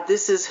God,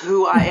 this is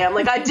who I am.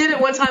 Like, I did it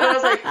one time and I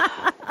was like,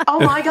 oh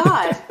my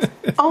God,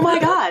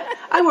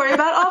 I worry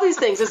about all these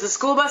things. Is the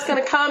school bus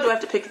going to come? Do I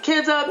have to pick the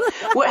kids up?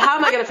 How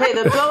am I going to pay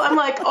the bill? I'm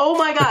like, oh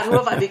my God, who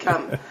have I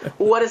become?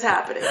 What is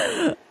happening?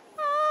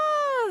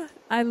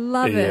 I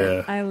love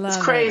it. I love it.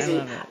 It's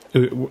crazy.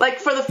 Like,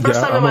 for the first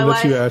time in my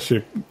life.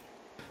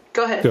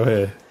 Go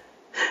ahead.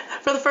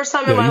 For the first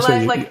time in my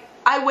life,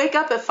 I wake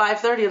up at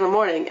 5:30 in the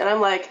morning, and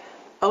I'm like,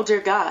 oh, dear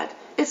God,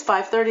 it's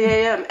 5:30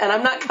 a.m., and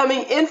I'm not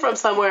coming in from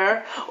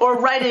somewhere or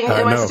writing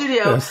in my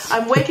studio.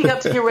 I'm waking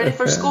up to get ready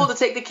for school, to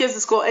take the kids to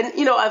school. And,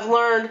 I've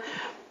learned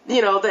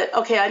that,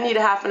 okay, I need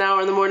a half an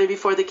hour in the morning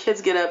before the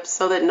kids get up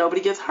so that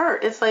nobody gets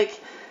hurt. It's like,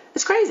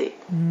 it's crazy.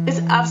 It's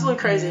absolutely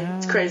crazy. Yeah.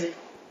 It's crazy.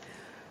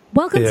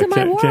 Welcome to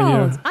my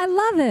world. I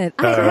love it.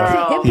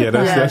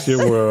 That's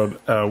your world.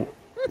 I'm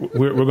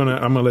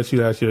gonna let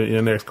you ask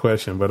your next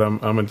question, but I'm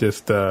gonna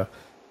just say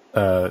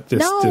that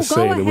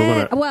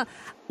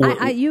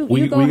we're gonna.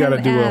 We got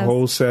to do a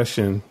whole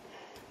session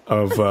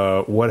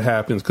of what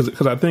happens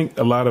because I think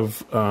a lot of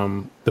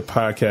the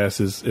podcast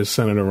is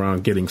centered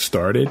around getting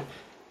started,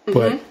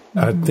 but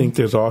I think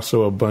there's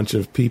also a bunch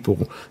of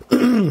people,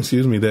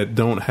 excuse me, that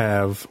don't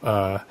have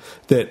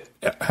that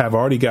have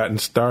already gotten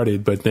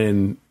started, but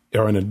then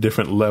are in a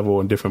different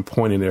level and different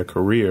point in their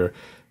career.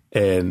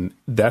 And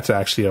that's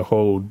actually a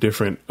whole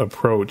different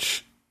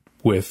approach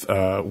with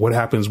what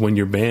happens when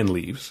your band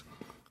leaves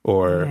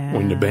or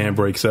when the band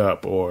breaks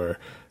up or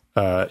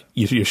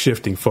you're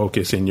shifting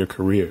focus in your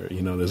career.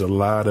 There's a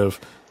lot of,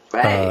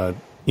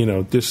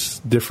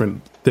 just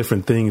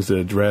different things to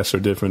address or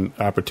different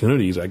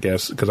opportunities, I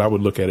guess, because I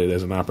would look at it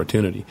as an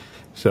opportunity.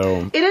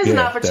 So it is an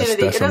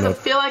opportunity. It doesn't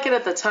feel like it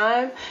at the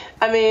time.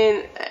 I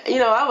mean,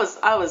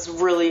 I was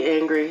really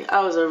angry. I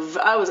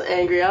was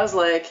angry. I was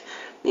like,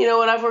 you know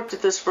what? I've worked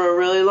at this for a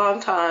really long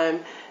time,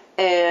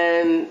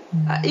 and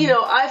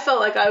I felt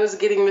like I was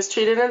getting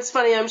mistreated. And it's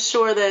funny. I'm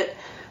sure that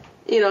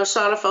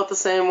Shauna felt the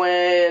same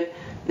way, and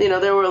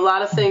there were a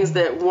lot of things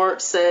that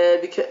weren't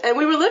said and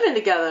we were living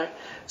together,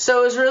 so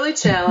it was really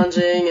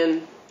challenging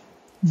and.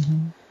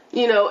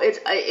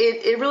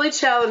 It really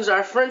challenged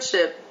our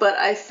friendship, but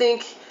I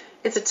think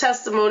it's a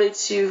testimony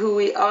to who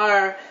we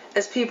are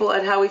as people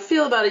and how we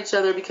feel about each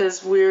other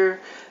because we're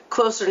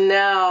closer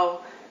now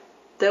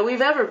than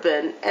we've ever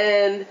been.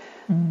 And,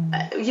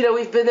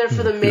 we've been there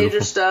for the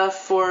major stuff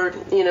for,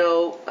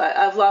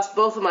 I've lost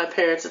both of my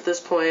parents at this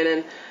point.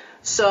 And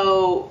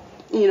so,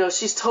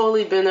 she's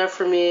totally been there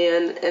for me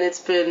and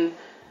it's been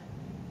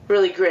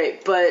really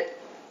great. But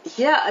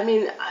yeah, I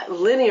mean,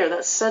 linear,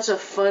 that's such a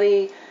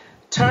funny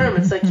term.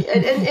 It's like,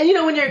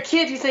 and when you're a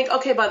kid, you think,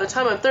 okay, by the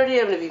time I'm 30,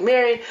 I'm going to be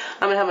married.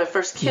 I'm going to have my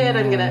first kid.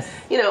 I'm going to,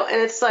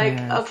 and it's like,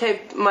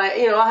 okay,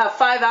 I'll have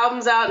 5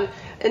 albums out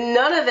and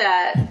none of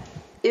that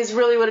is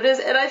really what it is.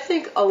 And I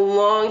think a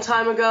long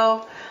time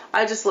ago,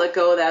 I just let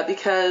go of that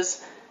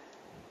because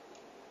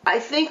I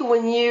think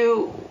when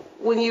you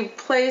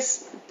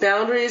place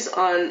boundaries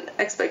on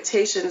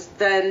expectations,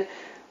 then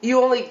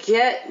you only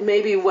get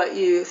maybe what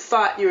you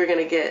thought you were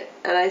going to get.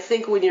 And I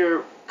think when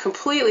you're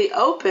completely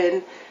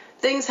open,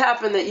 things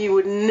happen that you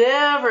would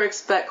never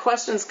expect.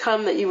 Questions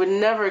come that you would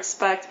never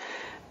expect.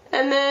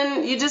 And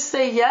then you just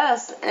say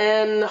yes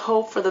and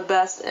hope for the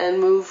best and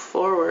move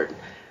forward.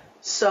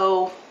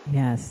 So.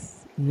 Yes.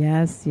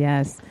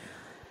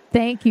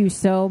 Thank you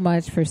so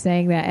much for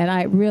saying that. And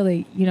I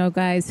really,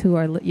 guys who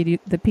are,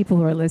 the people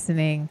who are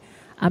listening,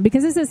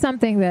 because this is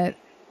something that,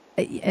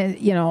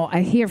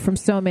 I hear from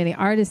so many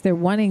artists, they're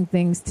wanting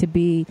things to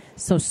be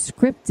so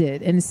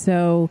scripted. And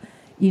so,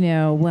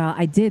 well,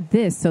 I did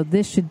this, so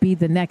this should be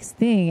the next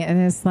thing. And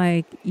it's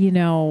like,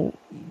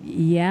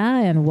 yeah,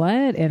 and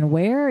what and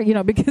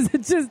where, because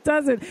it just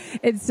doesn't.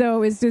 And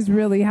so it's just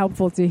really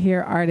helpful to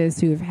hear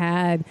artists who have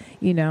had,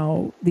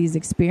 these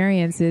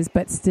experiences,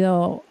 but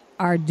still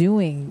are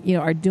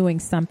doing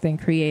something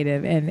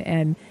creative.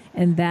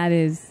 And that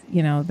is,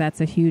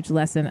 that's a huge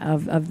lesson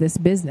of this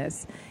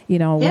business.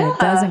 When it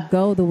doesn't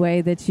go the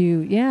way that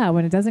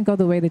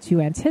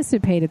you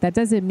anticipated, that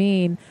doesn't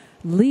mean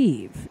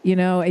leave.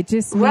 It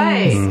just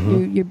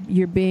means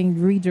you're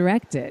being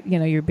redirected.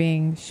 You're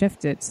being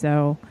shifted.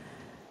 So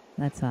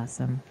that's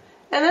awesome.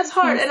 And that's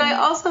hard. And I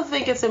also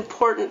think it's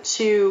important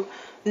to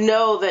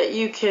know that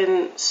you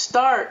can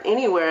start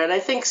anywhere. And I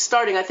think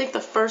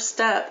the first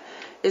step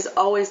is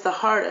always the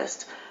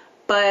hardest.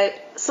 But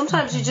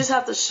sometimes you just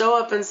have to show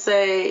up and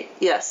say,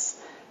 yes,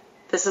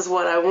 this is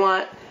what I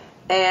want.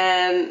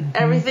 And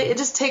everything, it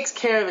just takes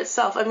care of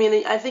itself. I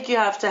mean, I think you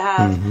have to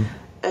have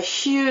a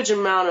huge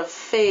amount of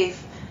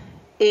faith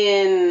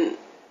in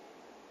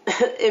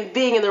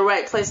being in the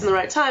right place in the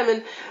right time.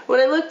 And when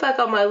I look back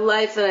on my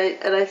life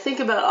and I think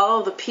about all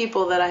of the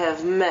people that I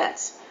have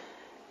met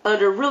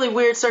under really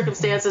weird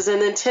circumstances,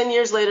 and then 10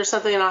 years later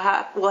something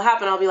will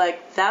happen, I'll be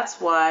like,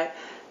 that's why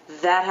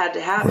that had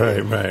to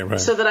happen.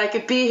 Right. So that I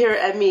could be here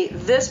and meet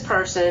this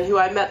person who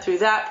I met through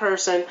that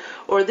person,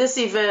 or this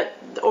event,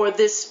 or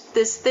this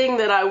thing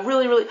that I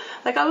really, really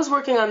like. I was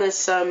working on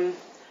this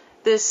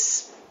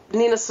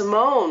Nina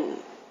Simone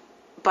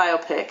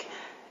biopic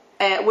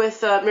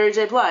with Mary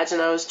J. Blige,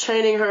 and I was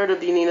training her to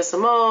be Nina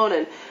Simone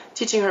and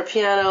teaching her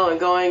piano and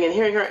going and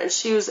hearing her, and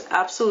she was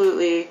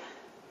absolutely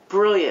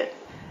brilliant.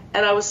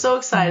 And I was so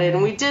excited,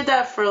 and we did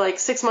that for like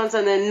 6 months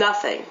and then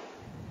nothing.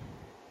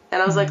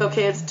 And I was like,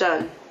 okay, it's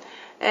done.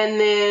 And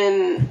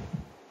then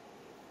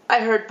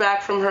I heard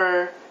back from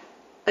her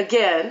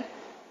again,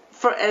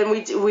 and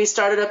we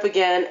started up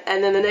again.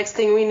 And then the next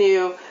thing we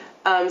knew,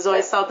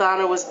 Zoe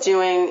Saldana was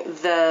doing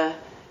the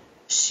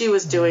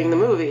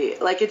movie.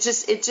 Like it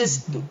just,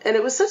 and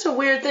it was such a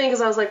weird thing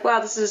because I was like,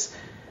 wow, this is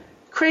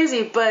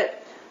crazy.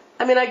 But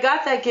I mean, I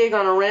got that gig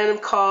on a random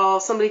call.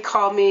 Somebody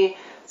called me,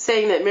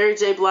 saying that Mary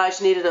J.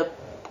 Blige needed a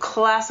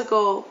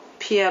classical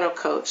piano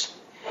coach.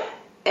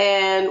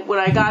 And when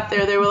I got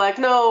there, they were like,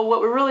 no,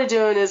 what we're really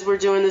doing is we're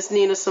doing this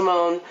Nina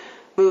Simone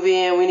movie,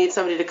 and we need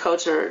somebody to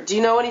coach her. Do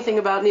you know anything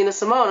about Nina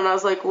Simone? And I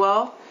was like,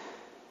 well,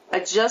 I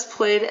just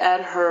played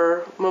at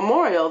her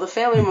memorial, the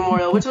family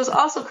memorial, which was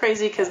also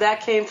crazy because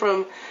that came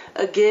from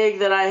a gig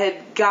that I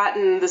had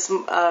gotten,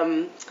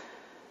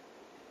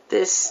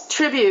 this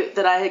tribute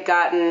that I had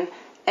gotten,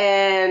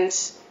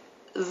 and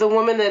the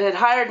woman that had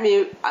hired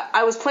me,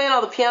 I was playing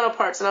all the piano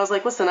parts, and I was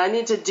like, listen, I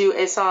need to do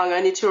a song. I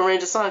need to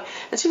arrange a song.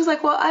 And she was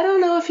like, well, I don't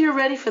know if you're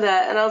ready for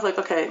that. And I was like,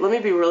 okay, let me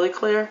be really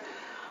clear.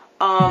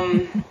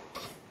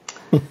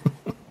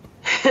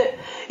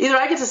 Either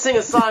I get to sing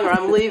a song or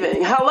I'm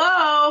leaving.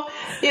 Hello?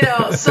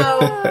 So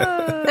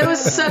it was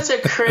such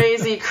a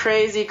crazy,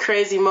 crazy,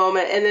 crazy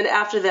moment. And then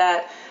after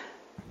that,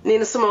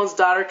 Nina Simone's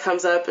daughter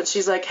comes up and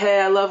she's like, hey,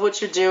 I love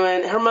what you're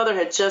doing. Her mother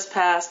had just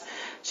passed.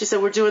 She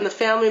said, we're doing the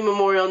family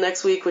memorial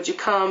next week. Would you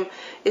come?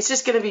 It's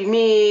just going to be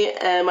me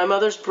and my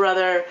mother's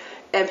brother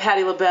and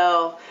Patti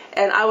LaBelle.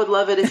 And I would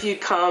love it if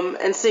you'd come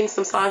and sing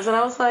some songs. And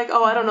I was like,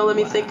 oh, I don't know. Let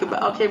me think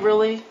about, okay,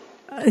 really?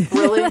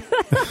 Really?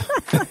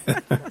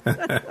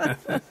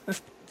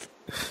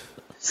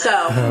 So,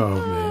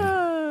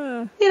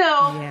 I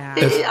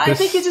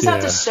think you just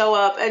have to show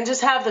up and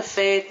just have the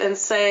faith and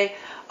say,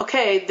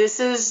 okay, this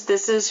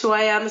is who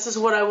I am. This is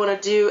what I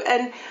want to do.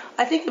 And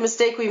I think the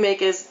mistake we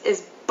make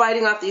is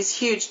biting off these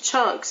huge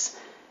chunks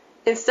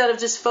instead of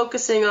just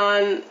focusing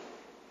on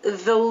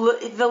the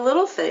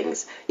little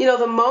things.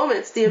 The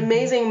moments, the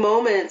amazing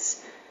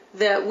moments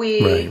that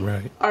we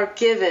are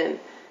given.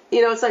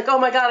 It's like, oh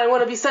my God, I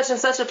want to be such and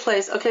such a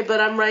place. Okay,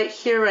 but I'm right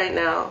here right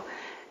now.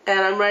 And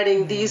I'm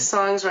writing these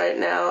songs right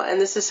now, and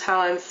this is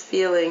how I'm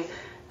feeling,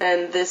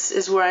 and this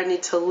is where I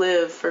need to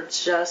live for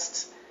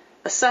just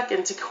a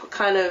second to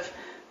kind of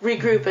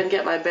regroup and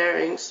get my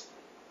bearings.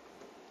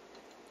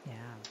 Yeah.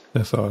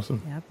 That's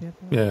awesome. Yep.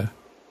 Yeah.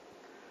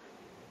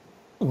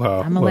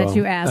 Wow. I'm going to let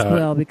you ask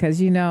Will, because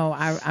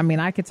I mean,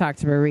 I could talk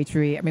to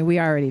Retreat. I mean,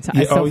 we already talked.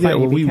 Yeah,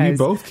 we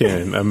both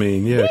can. I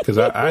mean, because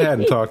I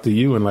hadn't talked to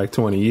you in like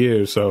 20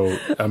 years. So,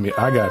 I mean,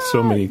 I got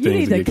so many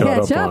things to get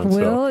caught up on. Will.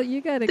 So.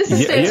 You got to This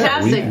is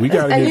fantastic. Yeah, we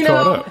got to get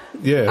caught up.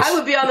 Yes. I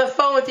would be on the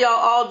phone with y'all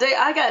all day.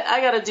 I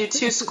got to do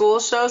 2 school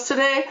shows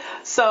today.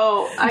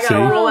 So, I got to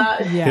roll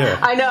out. Yeah.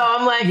 I know.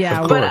 I'm like,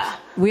 but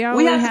we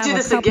have to do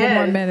this again.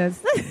 More minutes.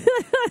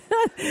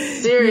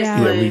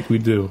 Seriously. Yeah, we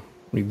do.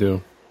 We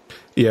do.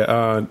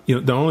 Yeah,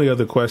 the only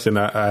other question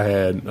I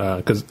had,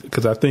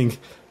 because I think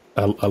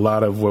a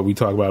lot of what we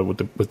talk about with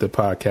the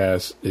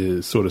podcast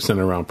is sort of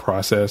centered around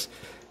process,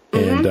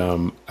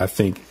 and I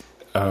think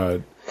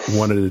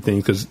one of the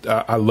things, because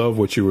I love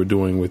what you were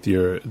doing with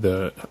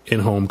the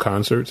in-home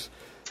concerts.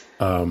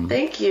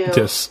 Thank you.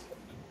 Just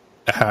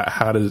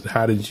how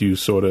did you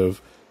sort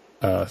of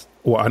I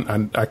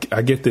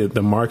get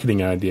the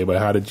marketing idea, but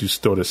how did you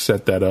sort of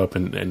set that up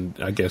and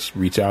I guess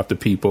reach out to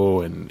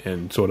people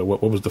and sort of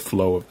what was the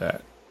flow of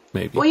that?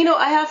 Maybe. Well,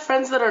 I have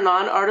friends that are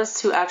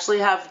non-artists who actually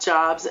have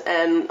jobs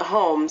and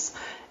homes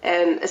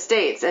and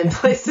estates and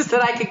places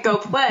that I could go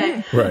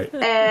play. Right.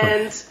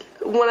 And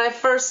when I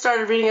first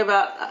started reading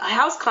about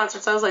house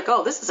concerts, I was like,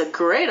 oh, this is a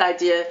great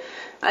idea.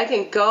 I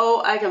can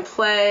go, I can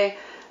play,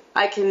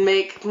 I can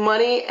make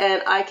money,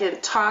 and I can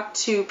talk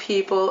to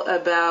people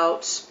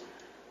about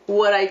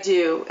what I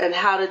do and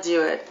how to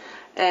do it.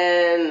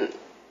 And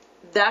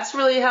that's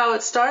really how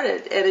it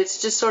started. And it's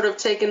just sort of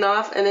taken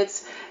off, and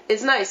it's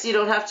nice. You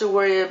don't have to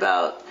worry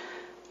about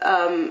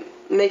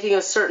making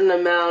a certain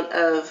amount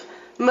of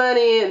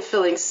money and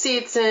filling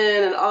seats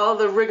in and all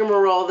the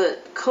rigmarole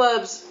that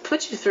clubs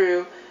put you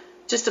through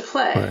just to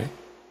play. Right.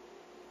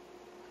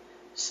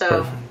 So.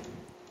 Perfect.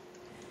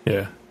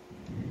 Yeah.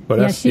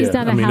 But she's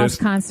done a house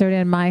concert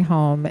in my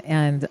home,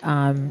 and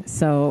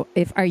so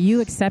are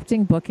you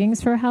accepting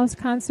bookings for house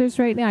concerts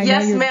right now?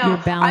 Yes,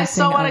 ma'am. I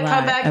still want to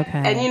come back,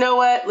 and you know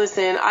what?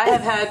 Listen, I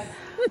have had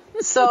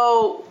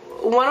so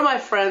one of my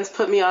friends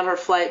put me on her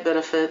flight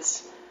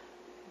benefits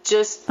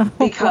just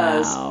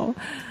because,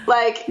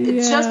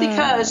 just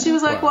because she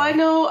was like, well,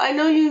 I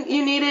know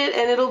you need it,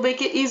 and it'll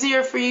make it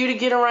easier for you to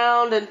get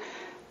around, and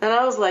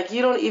I was like,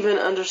 you don't even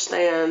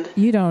understand.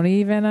 You don't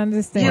even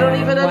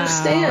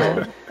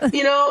understand.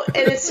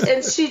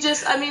 And she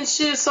just,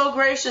 she was so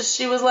gracious.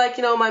 She was like,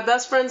 my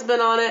best friend's been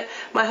on it.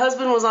 My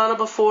husband was on it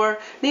before.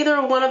 Neither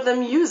one of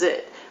them use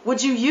it.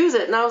 Would you use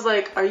it? And I was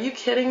like, are you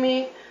kidding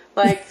me?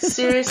 Like,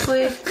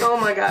 seriously? Oh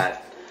my God.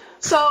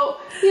 So,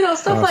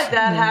 stuff like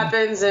that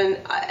happens. And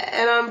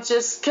I'm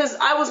just, cause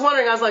I was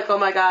wondering, I was like, oh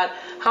my God,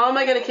 how am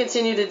I going to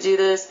continue to do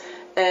this?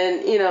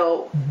 And,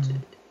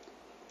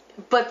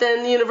 but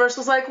then the universe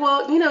was like,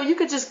 well, you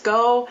could just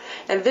go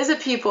and visit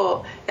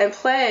people and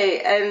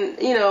play and,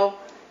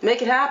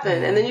 make it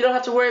happen. And then you don't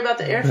have to worry about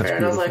the airfare.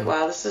 And I was like,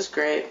 wow, this is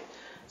great.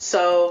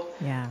 So,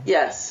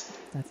 yes.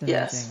 That's amazing.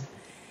 Yes.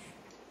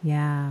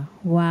 Yeah.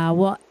 Wow.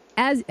 Well,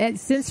 as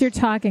since you're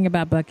talking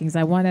about bookings,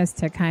 I want us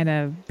to kind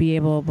of be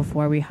able,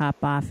 before we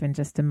hop off in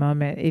just a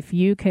moment, if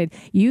you could,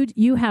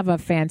 you have a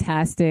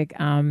fantastic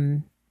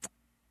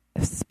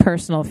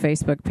personal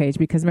Facebook page,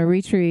 because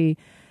Maritri,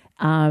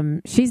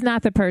 she's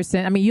not the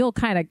person. I mean,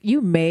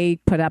 you may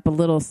put up a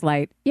little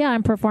slight, yeah,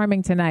 I'm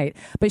performing tonight,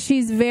 but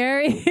she's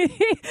very,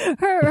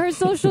 her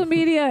social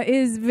media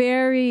is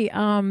very,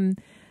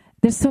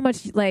 there's so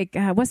much like,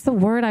 what's the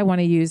word I want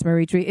to use,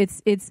 Maritri?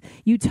 It's,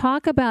 you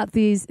talk about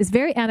these, it's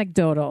very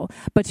anecdotal,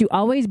 but you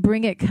always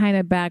bring it kind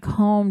of back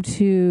home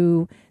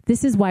to,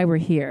 this is why we're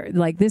here.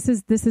 Like, this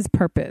is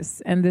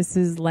purpose, and this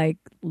is like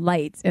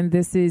light, and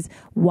this is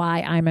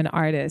why I'm an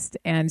artist.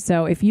 And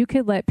so if you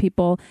could let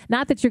people,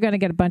 not that you're going to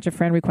get a bunch of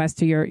friend requests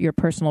to your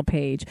personal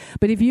page,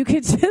 but if you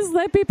could just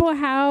let people,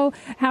 how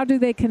do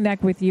they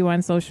connect with you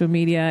on social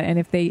media? And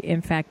if they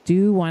in fact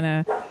do want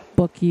to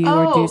book you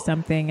or do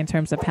something in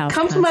terms of house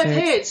concerts. To my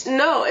page.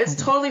 No, it's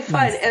totally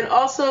fine. Nice. And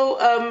also,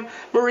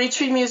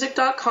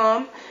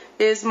 MaritriMusic.com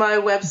is my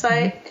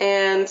website,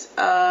 and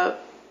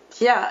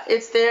yeah,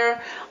 it's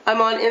there.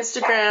 I'm on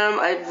Instagram.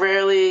 I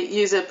rarely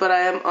use it, but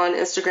I am on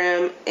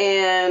Instagram,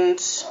 and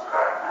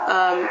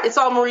it's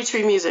all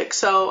Maritri Music,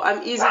 so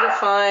I'm easy to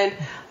find.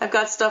 I've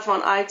got stuff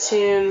on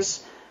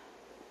iTunes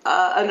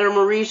under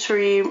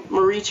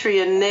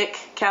Maritri and Nick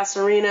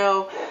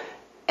Casarino,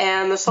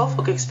 and the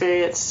Soulfolk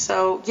Experience.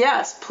 So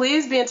yes,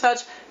 please be in touch.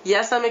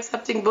 Yes, I'm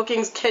accepting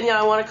bookings. Kenya,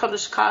 I want to come to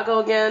Chicago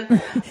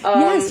again.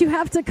 Yes, you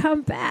have to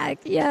come back.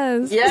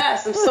 Yes.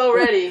 Yes, I'm so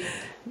ready.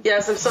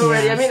 Yes, I'm so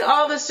ready. I mean,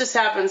 all this just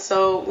happened,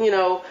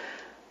 so,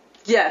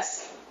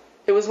 yes.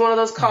 It was one of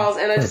those calls,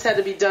 and I just had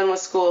to be done with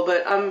school,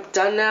 but I'm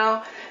done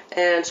now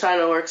and trying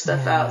to work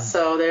stuff out,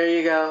 so there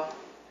you go.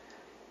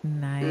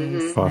 Nice.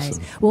 Mm-hmm. Awesome.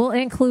 Nice. We'll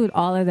include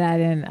all of that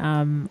in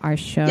our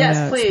show notes.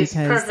 Yes, please.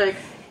 Perfect.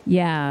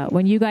 Yeah,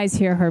 when you guys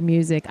hear her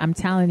music, I'm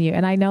telling you,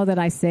 and I know that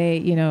I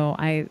say,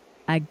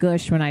 I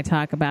gush when I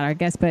talk about our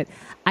guests, but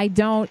I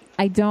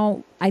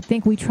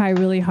think we try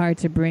really hard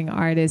to bring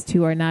artists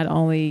who are not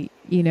only,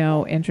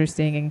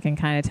 interesting and can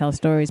kind of tell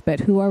stories, but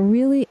who are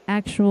really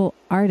actual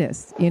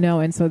artists,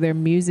 and so their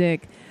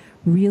music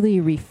really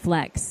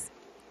reflects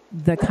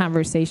the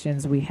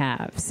conversations we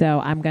have. So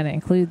I'm going to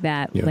include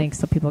that link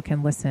so people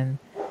can listen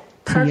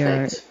to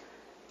your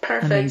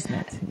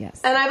amazement.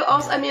 Yes. And I've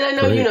also, I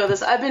know you know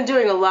this, I've been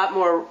doing a lot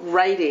more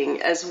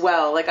writing as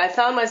well. Like, I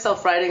found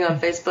myself writing on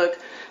Facebook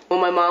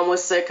when my mom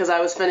was sick because I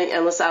was spending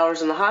endless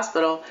hours in the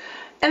hospital.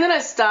 And then I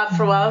stopped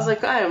for a while. I was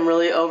like, I am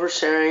really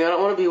oversharing. I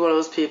don't want to be one of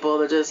those people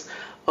that just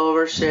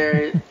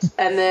overshare.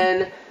 And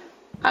then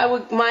I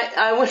went to my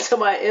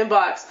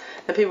inbox,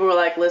 and people were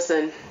like,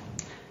 listen,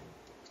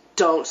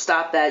 don't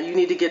stop that. You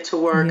need to get to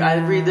work. Yeah. I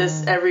read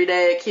this every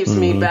day. It keeps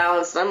me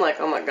balanced. I'm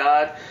like, oh my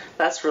God,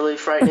 that's really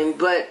frightening.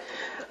 But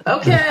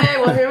okay,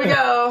 well, here we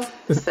go.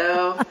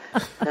 So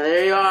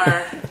there you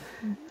are.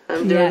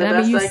 I'm doing the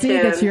best I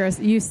can.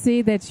 You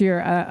see that you're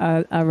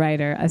a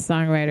writer, a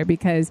songwriter,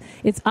 because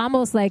it's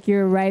almost like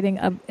you're writing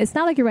it's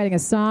not like you're writing a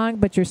song,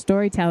 but your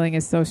storytelling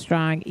is so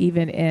strong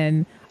even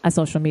in a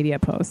social media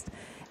post.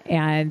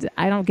 And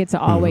I don't get to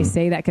always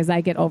say that because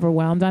I get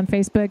overwhelmed on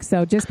Facebook.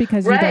 So just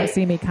because you don't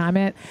see me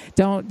comment,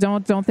 don't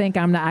think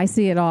I'm not. I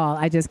see it all.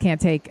 I just can't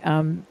take.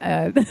 I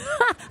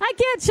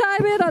can't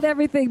chime in on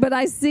everything, but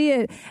I see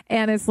it,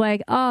 and it's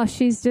like, oh,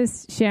 she's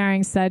just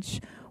sharing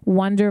such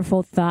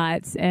wonderful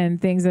thoughts and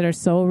things that are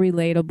so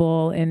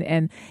relatable.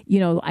 And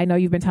I know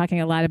you've been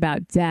talking a lot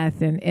about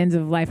death and end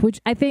of life,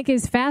 which I think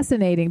is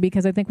fascinating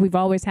because I think we've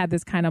always had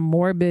this kind of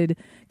morbid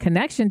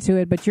connection to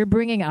it, but you're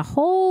bringing a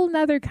whole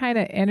nother kind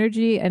of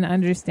energy and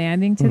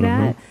understanding to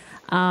that.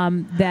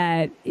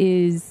 That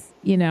is,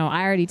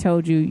 I already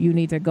told you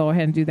need to go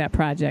ahead and do that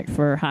project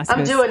for hospice.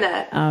 I'm doing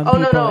that. I'm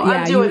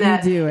doing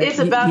that. You do it. It's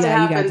about to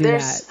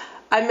happen.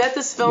 I met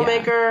this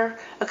filmmaker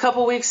a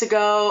couple weeks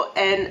ago,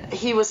 and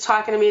he was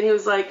talking to me, and he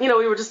was like, we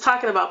were just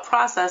talking about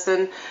process,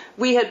 and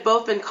we had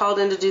both been called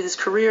in to do this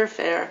career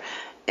fair,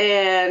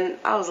 and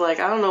I was like,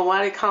 I don't know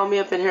why they called me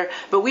up in here,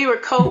 but we were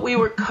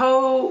partnering,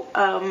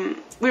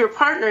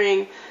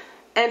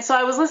 and so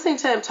I was listening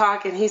to him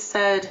talk, and he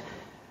said,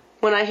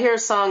 when I hear a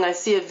song, I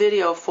see a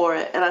video for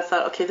it, and I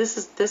thought, okay, this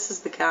is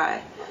the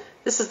guy.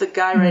 This is the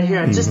guy right here.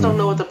 I just don't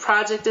know what the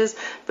project is,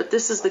 but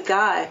this is the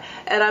guy.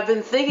 And I've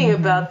been thinking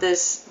about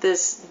this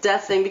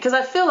death thing because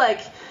I feel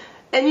like,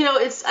 and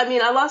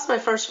I lost my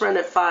first friend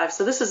at 5,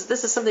 so this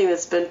is something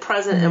that's been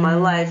present in my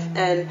life,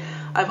 and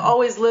I've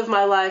always lived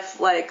my life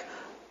like,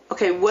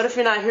 okay, what if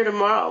you're not here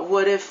tomorrow?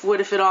 What if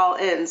it all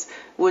ends?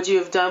 Would you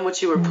have done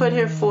what you were put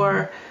here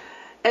for?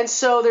 And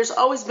so there's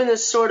always been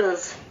this sort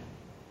of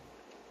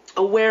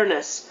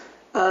awareness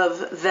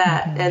of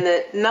that, and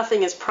that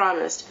nothing is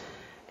promised.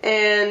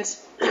 And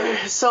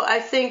so I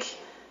think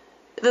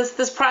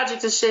this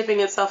project is shaping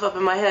itself up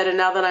in my head, and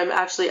now that I'm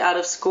actually out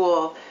of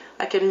school,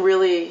 I can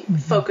really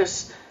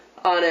focus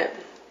on it.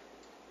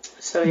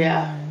 So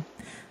yeah.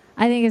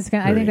 I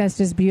think that's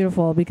just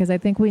beautiful because I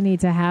think we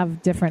need to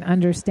have different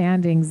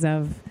understandings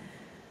of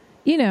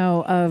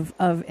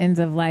of ends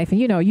of life. And,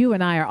 you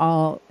and I are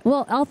all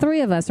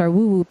three of us are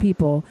woo-woo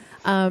people.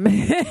 And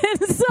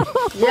so,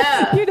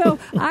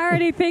 I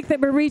already think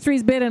that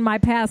Maritri's been in my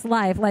past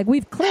life. Like,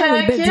 we've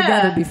clearly been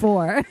together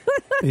before.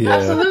 Yeah.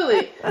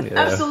 Absolutely. And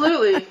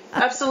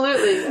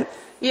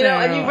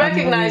you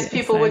recognize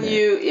people when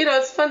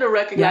it's fun to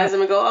recognize them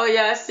and go, oh,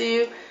 yeah, I see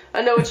you.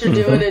 I know what you're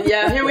doing. And,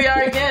 yeah, here we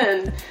are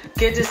again.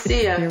 Good to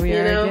see you. Here we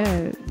are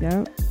again.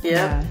 Yep.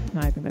 Yeah.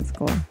 No, I think that's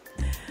cool.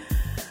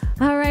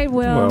 All right,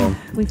 well,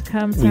 we've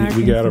come to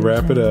we got to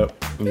wrap it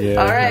up. Yeah.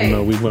 All right. I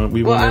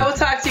will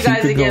talk to you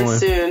guys again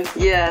soon.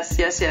 Yes.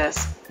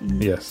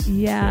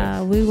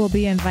 Yeah, we will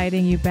be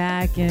inviting you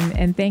back,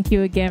 and thank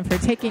you again for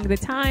taking the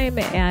time,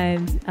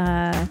 and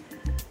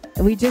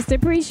we just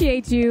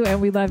appreciate you, and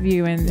we love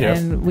you,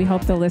 and we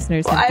hope the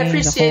listeners have I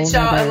appreciate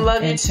y'all and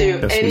love you too.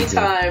 Yes,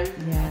 anytime.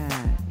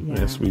 Yeah.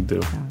 Yes, we do.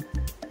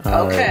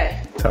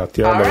 Okay. Right. Talk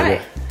to y'all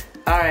later.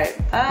 All right.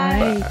 Bye.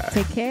 All right.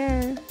 Take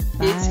care.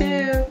 Bye. You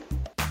too.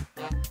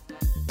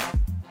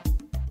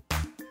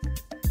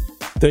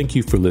 Thank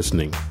you for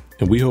listening,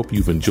 and we hope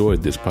you've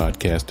enjoyed this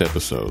podcast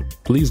episode.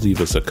 Please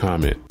leave us a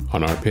comment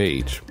on our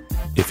page.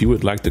 If you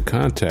would like to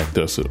contact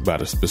us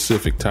about a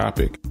specific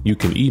topic, you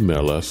can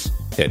email us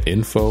at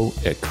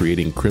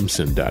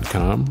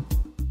info@creatingcrimson.com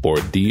or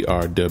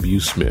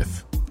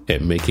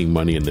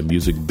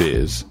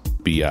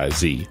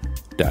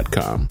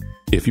drwsmith@makingmoneyinthemusicbiz.com.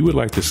 If you would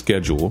like to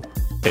schedule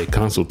a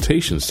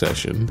consultation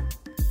session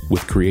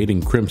with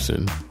Creating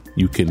Crimson,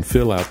 you can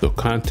fill out the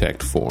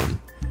contact form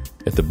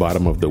at the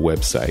bottom of the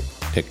website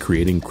at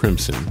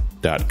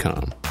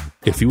creatingcrimson.com.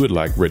 If you would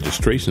like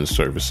registration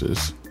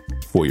services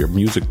for your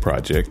music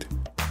project,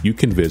 you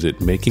can visit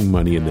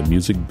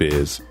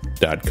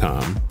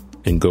makingmoneyinthemusicbiz.com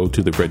and go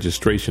to the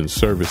registration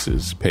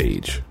services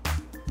page.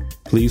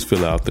 Please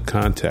fill out the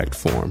contact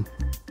form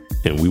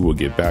and we will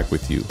get back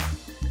with you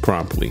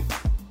promptly.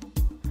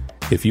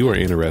 If you are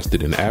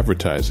interested in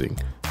advertising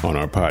on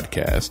our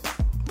podcast,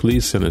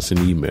 please send us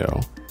an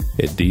email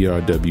at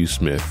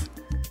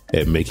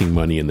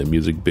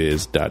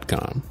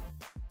drwsmith@makingmoneyinthemusicbiz.com.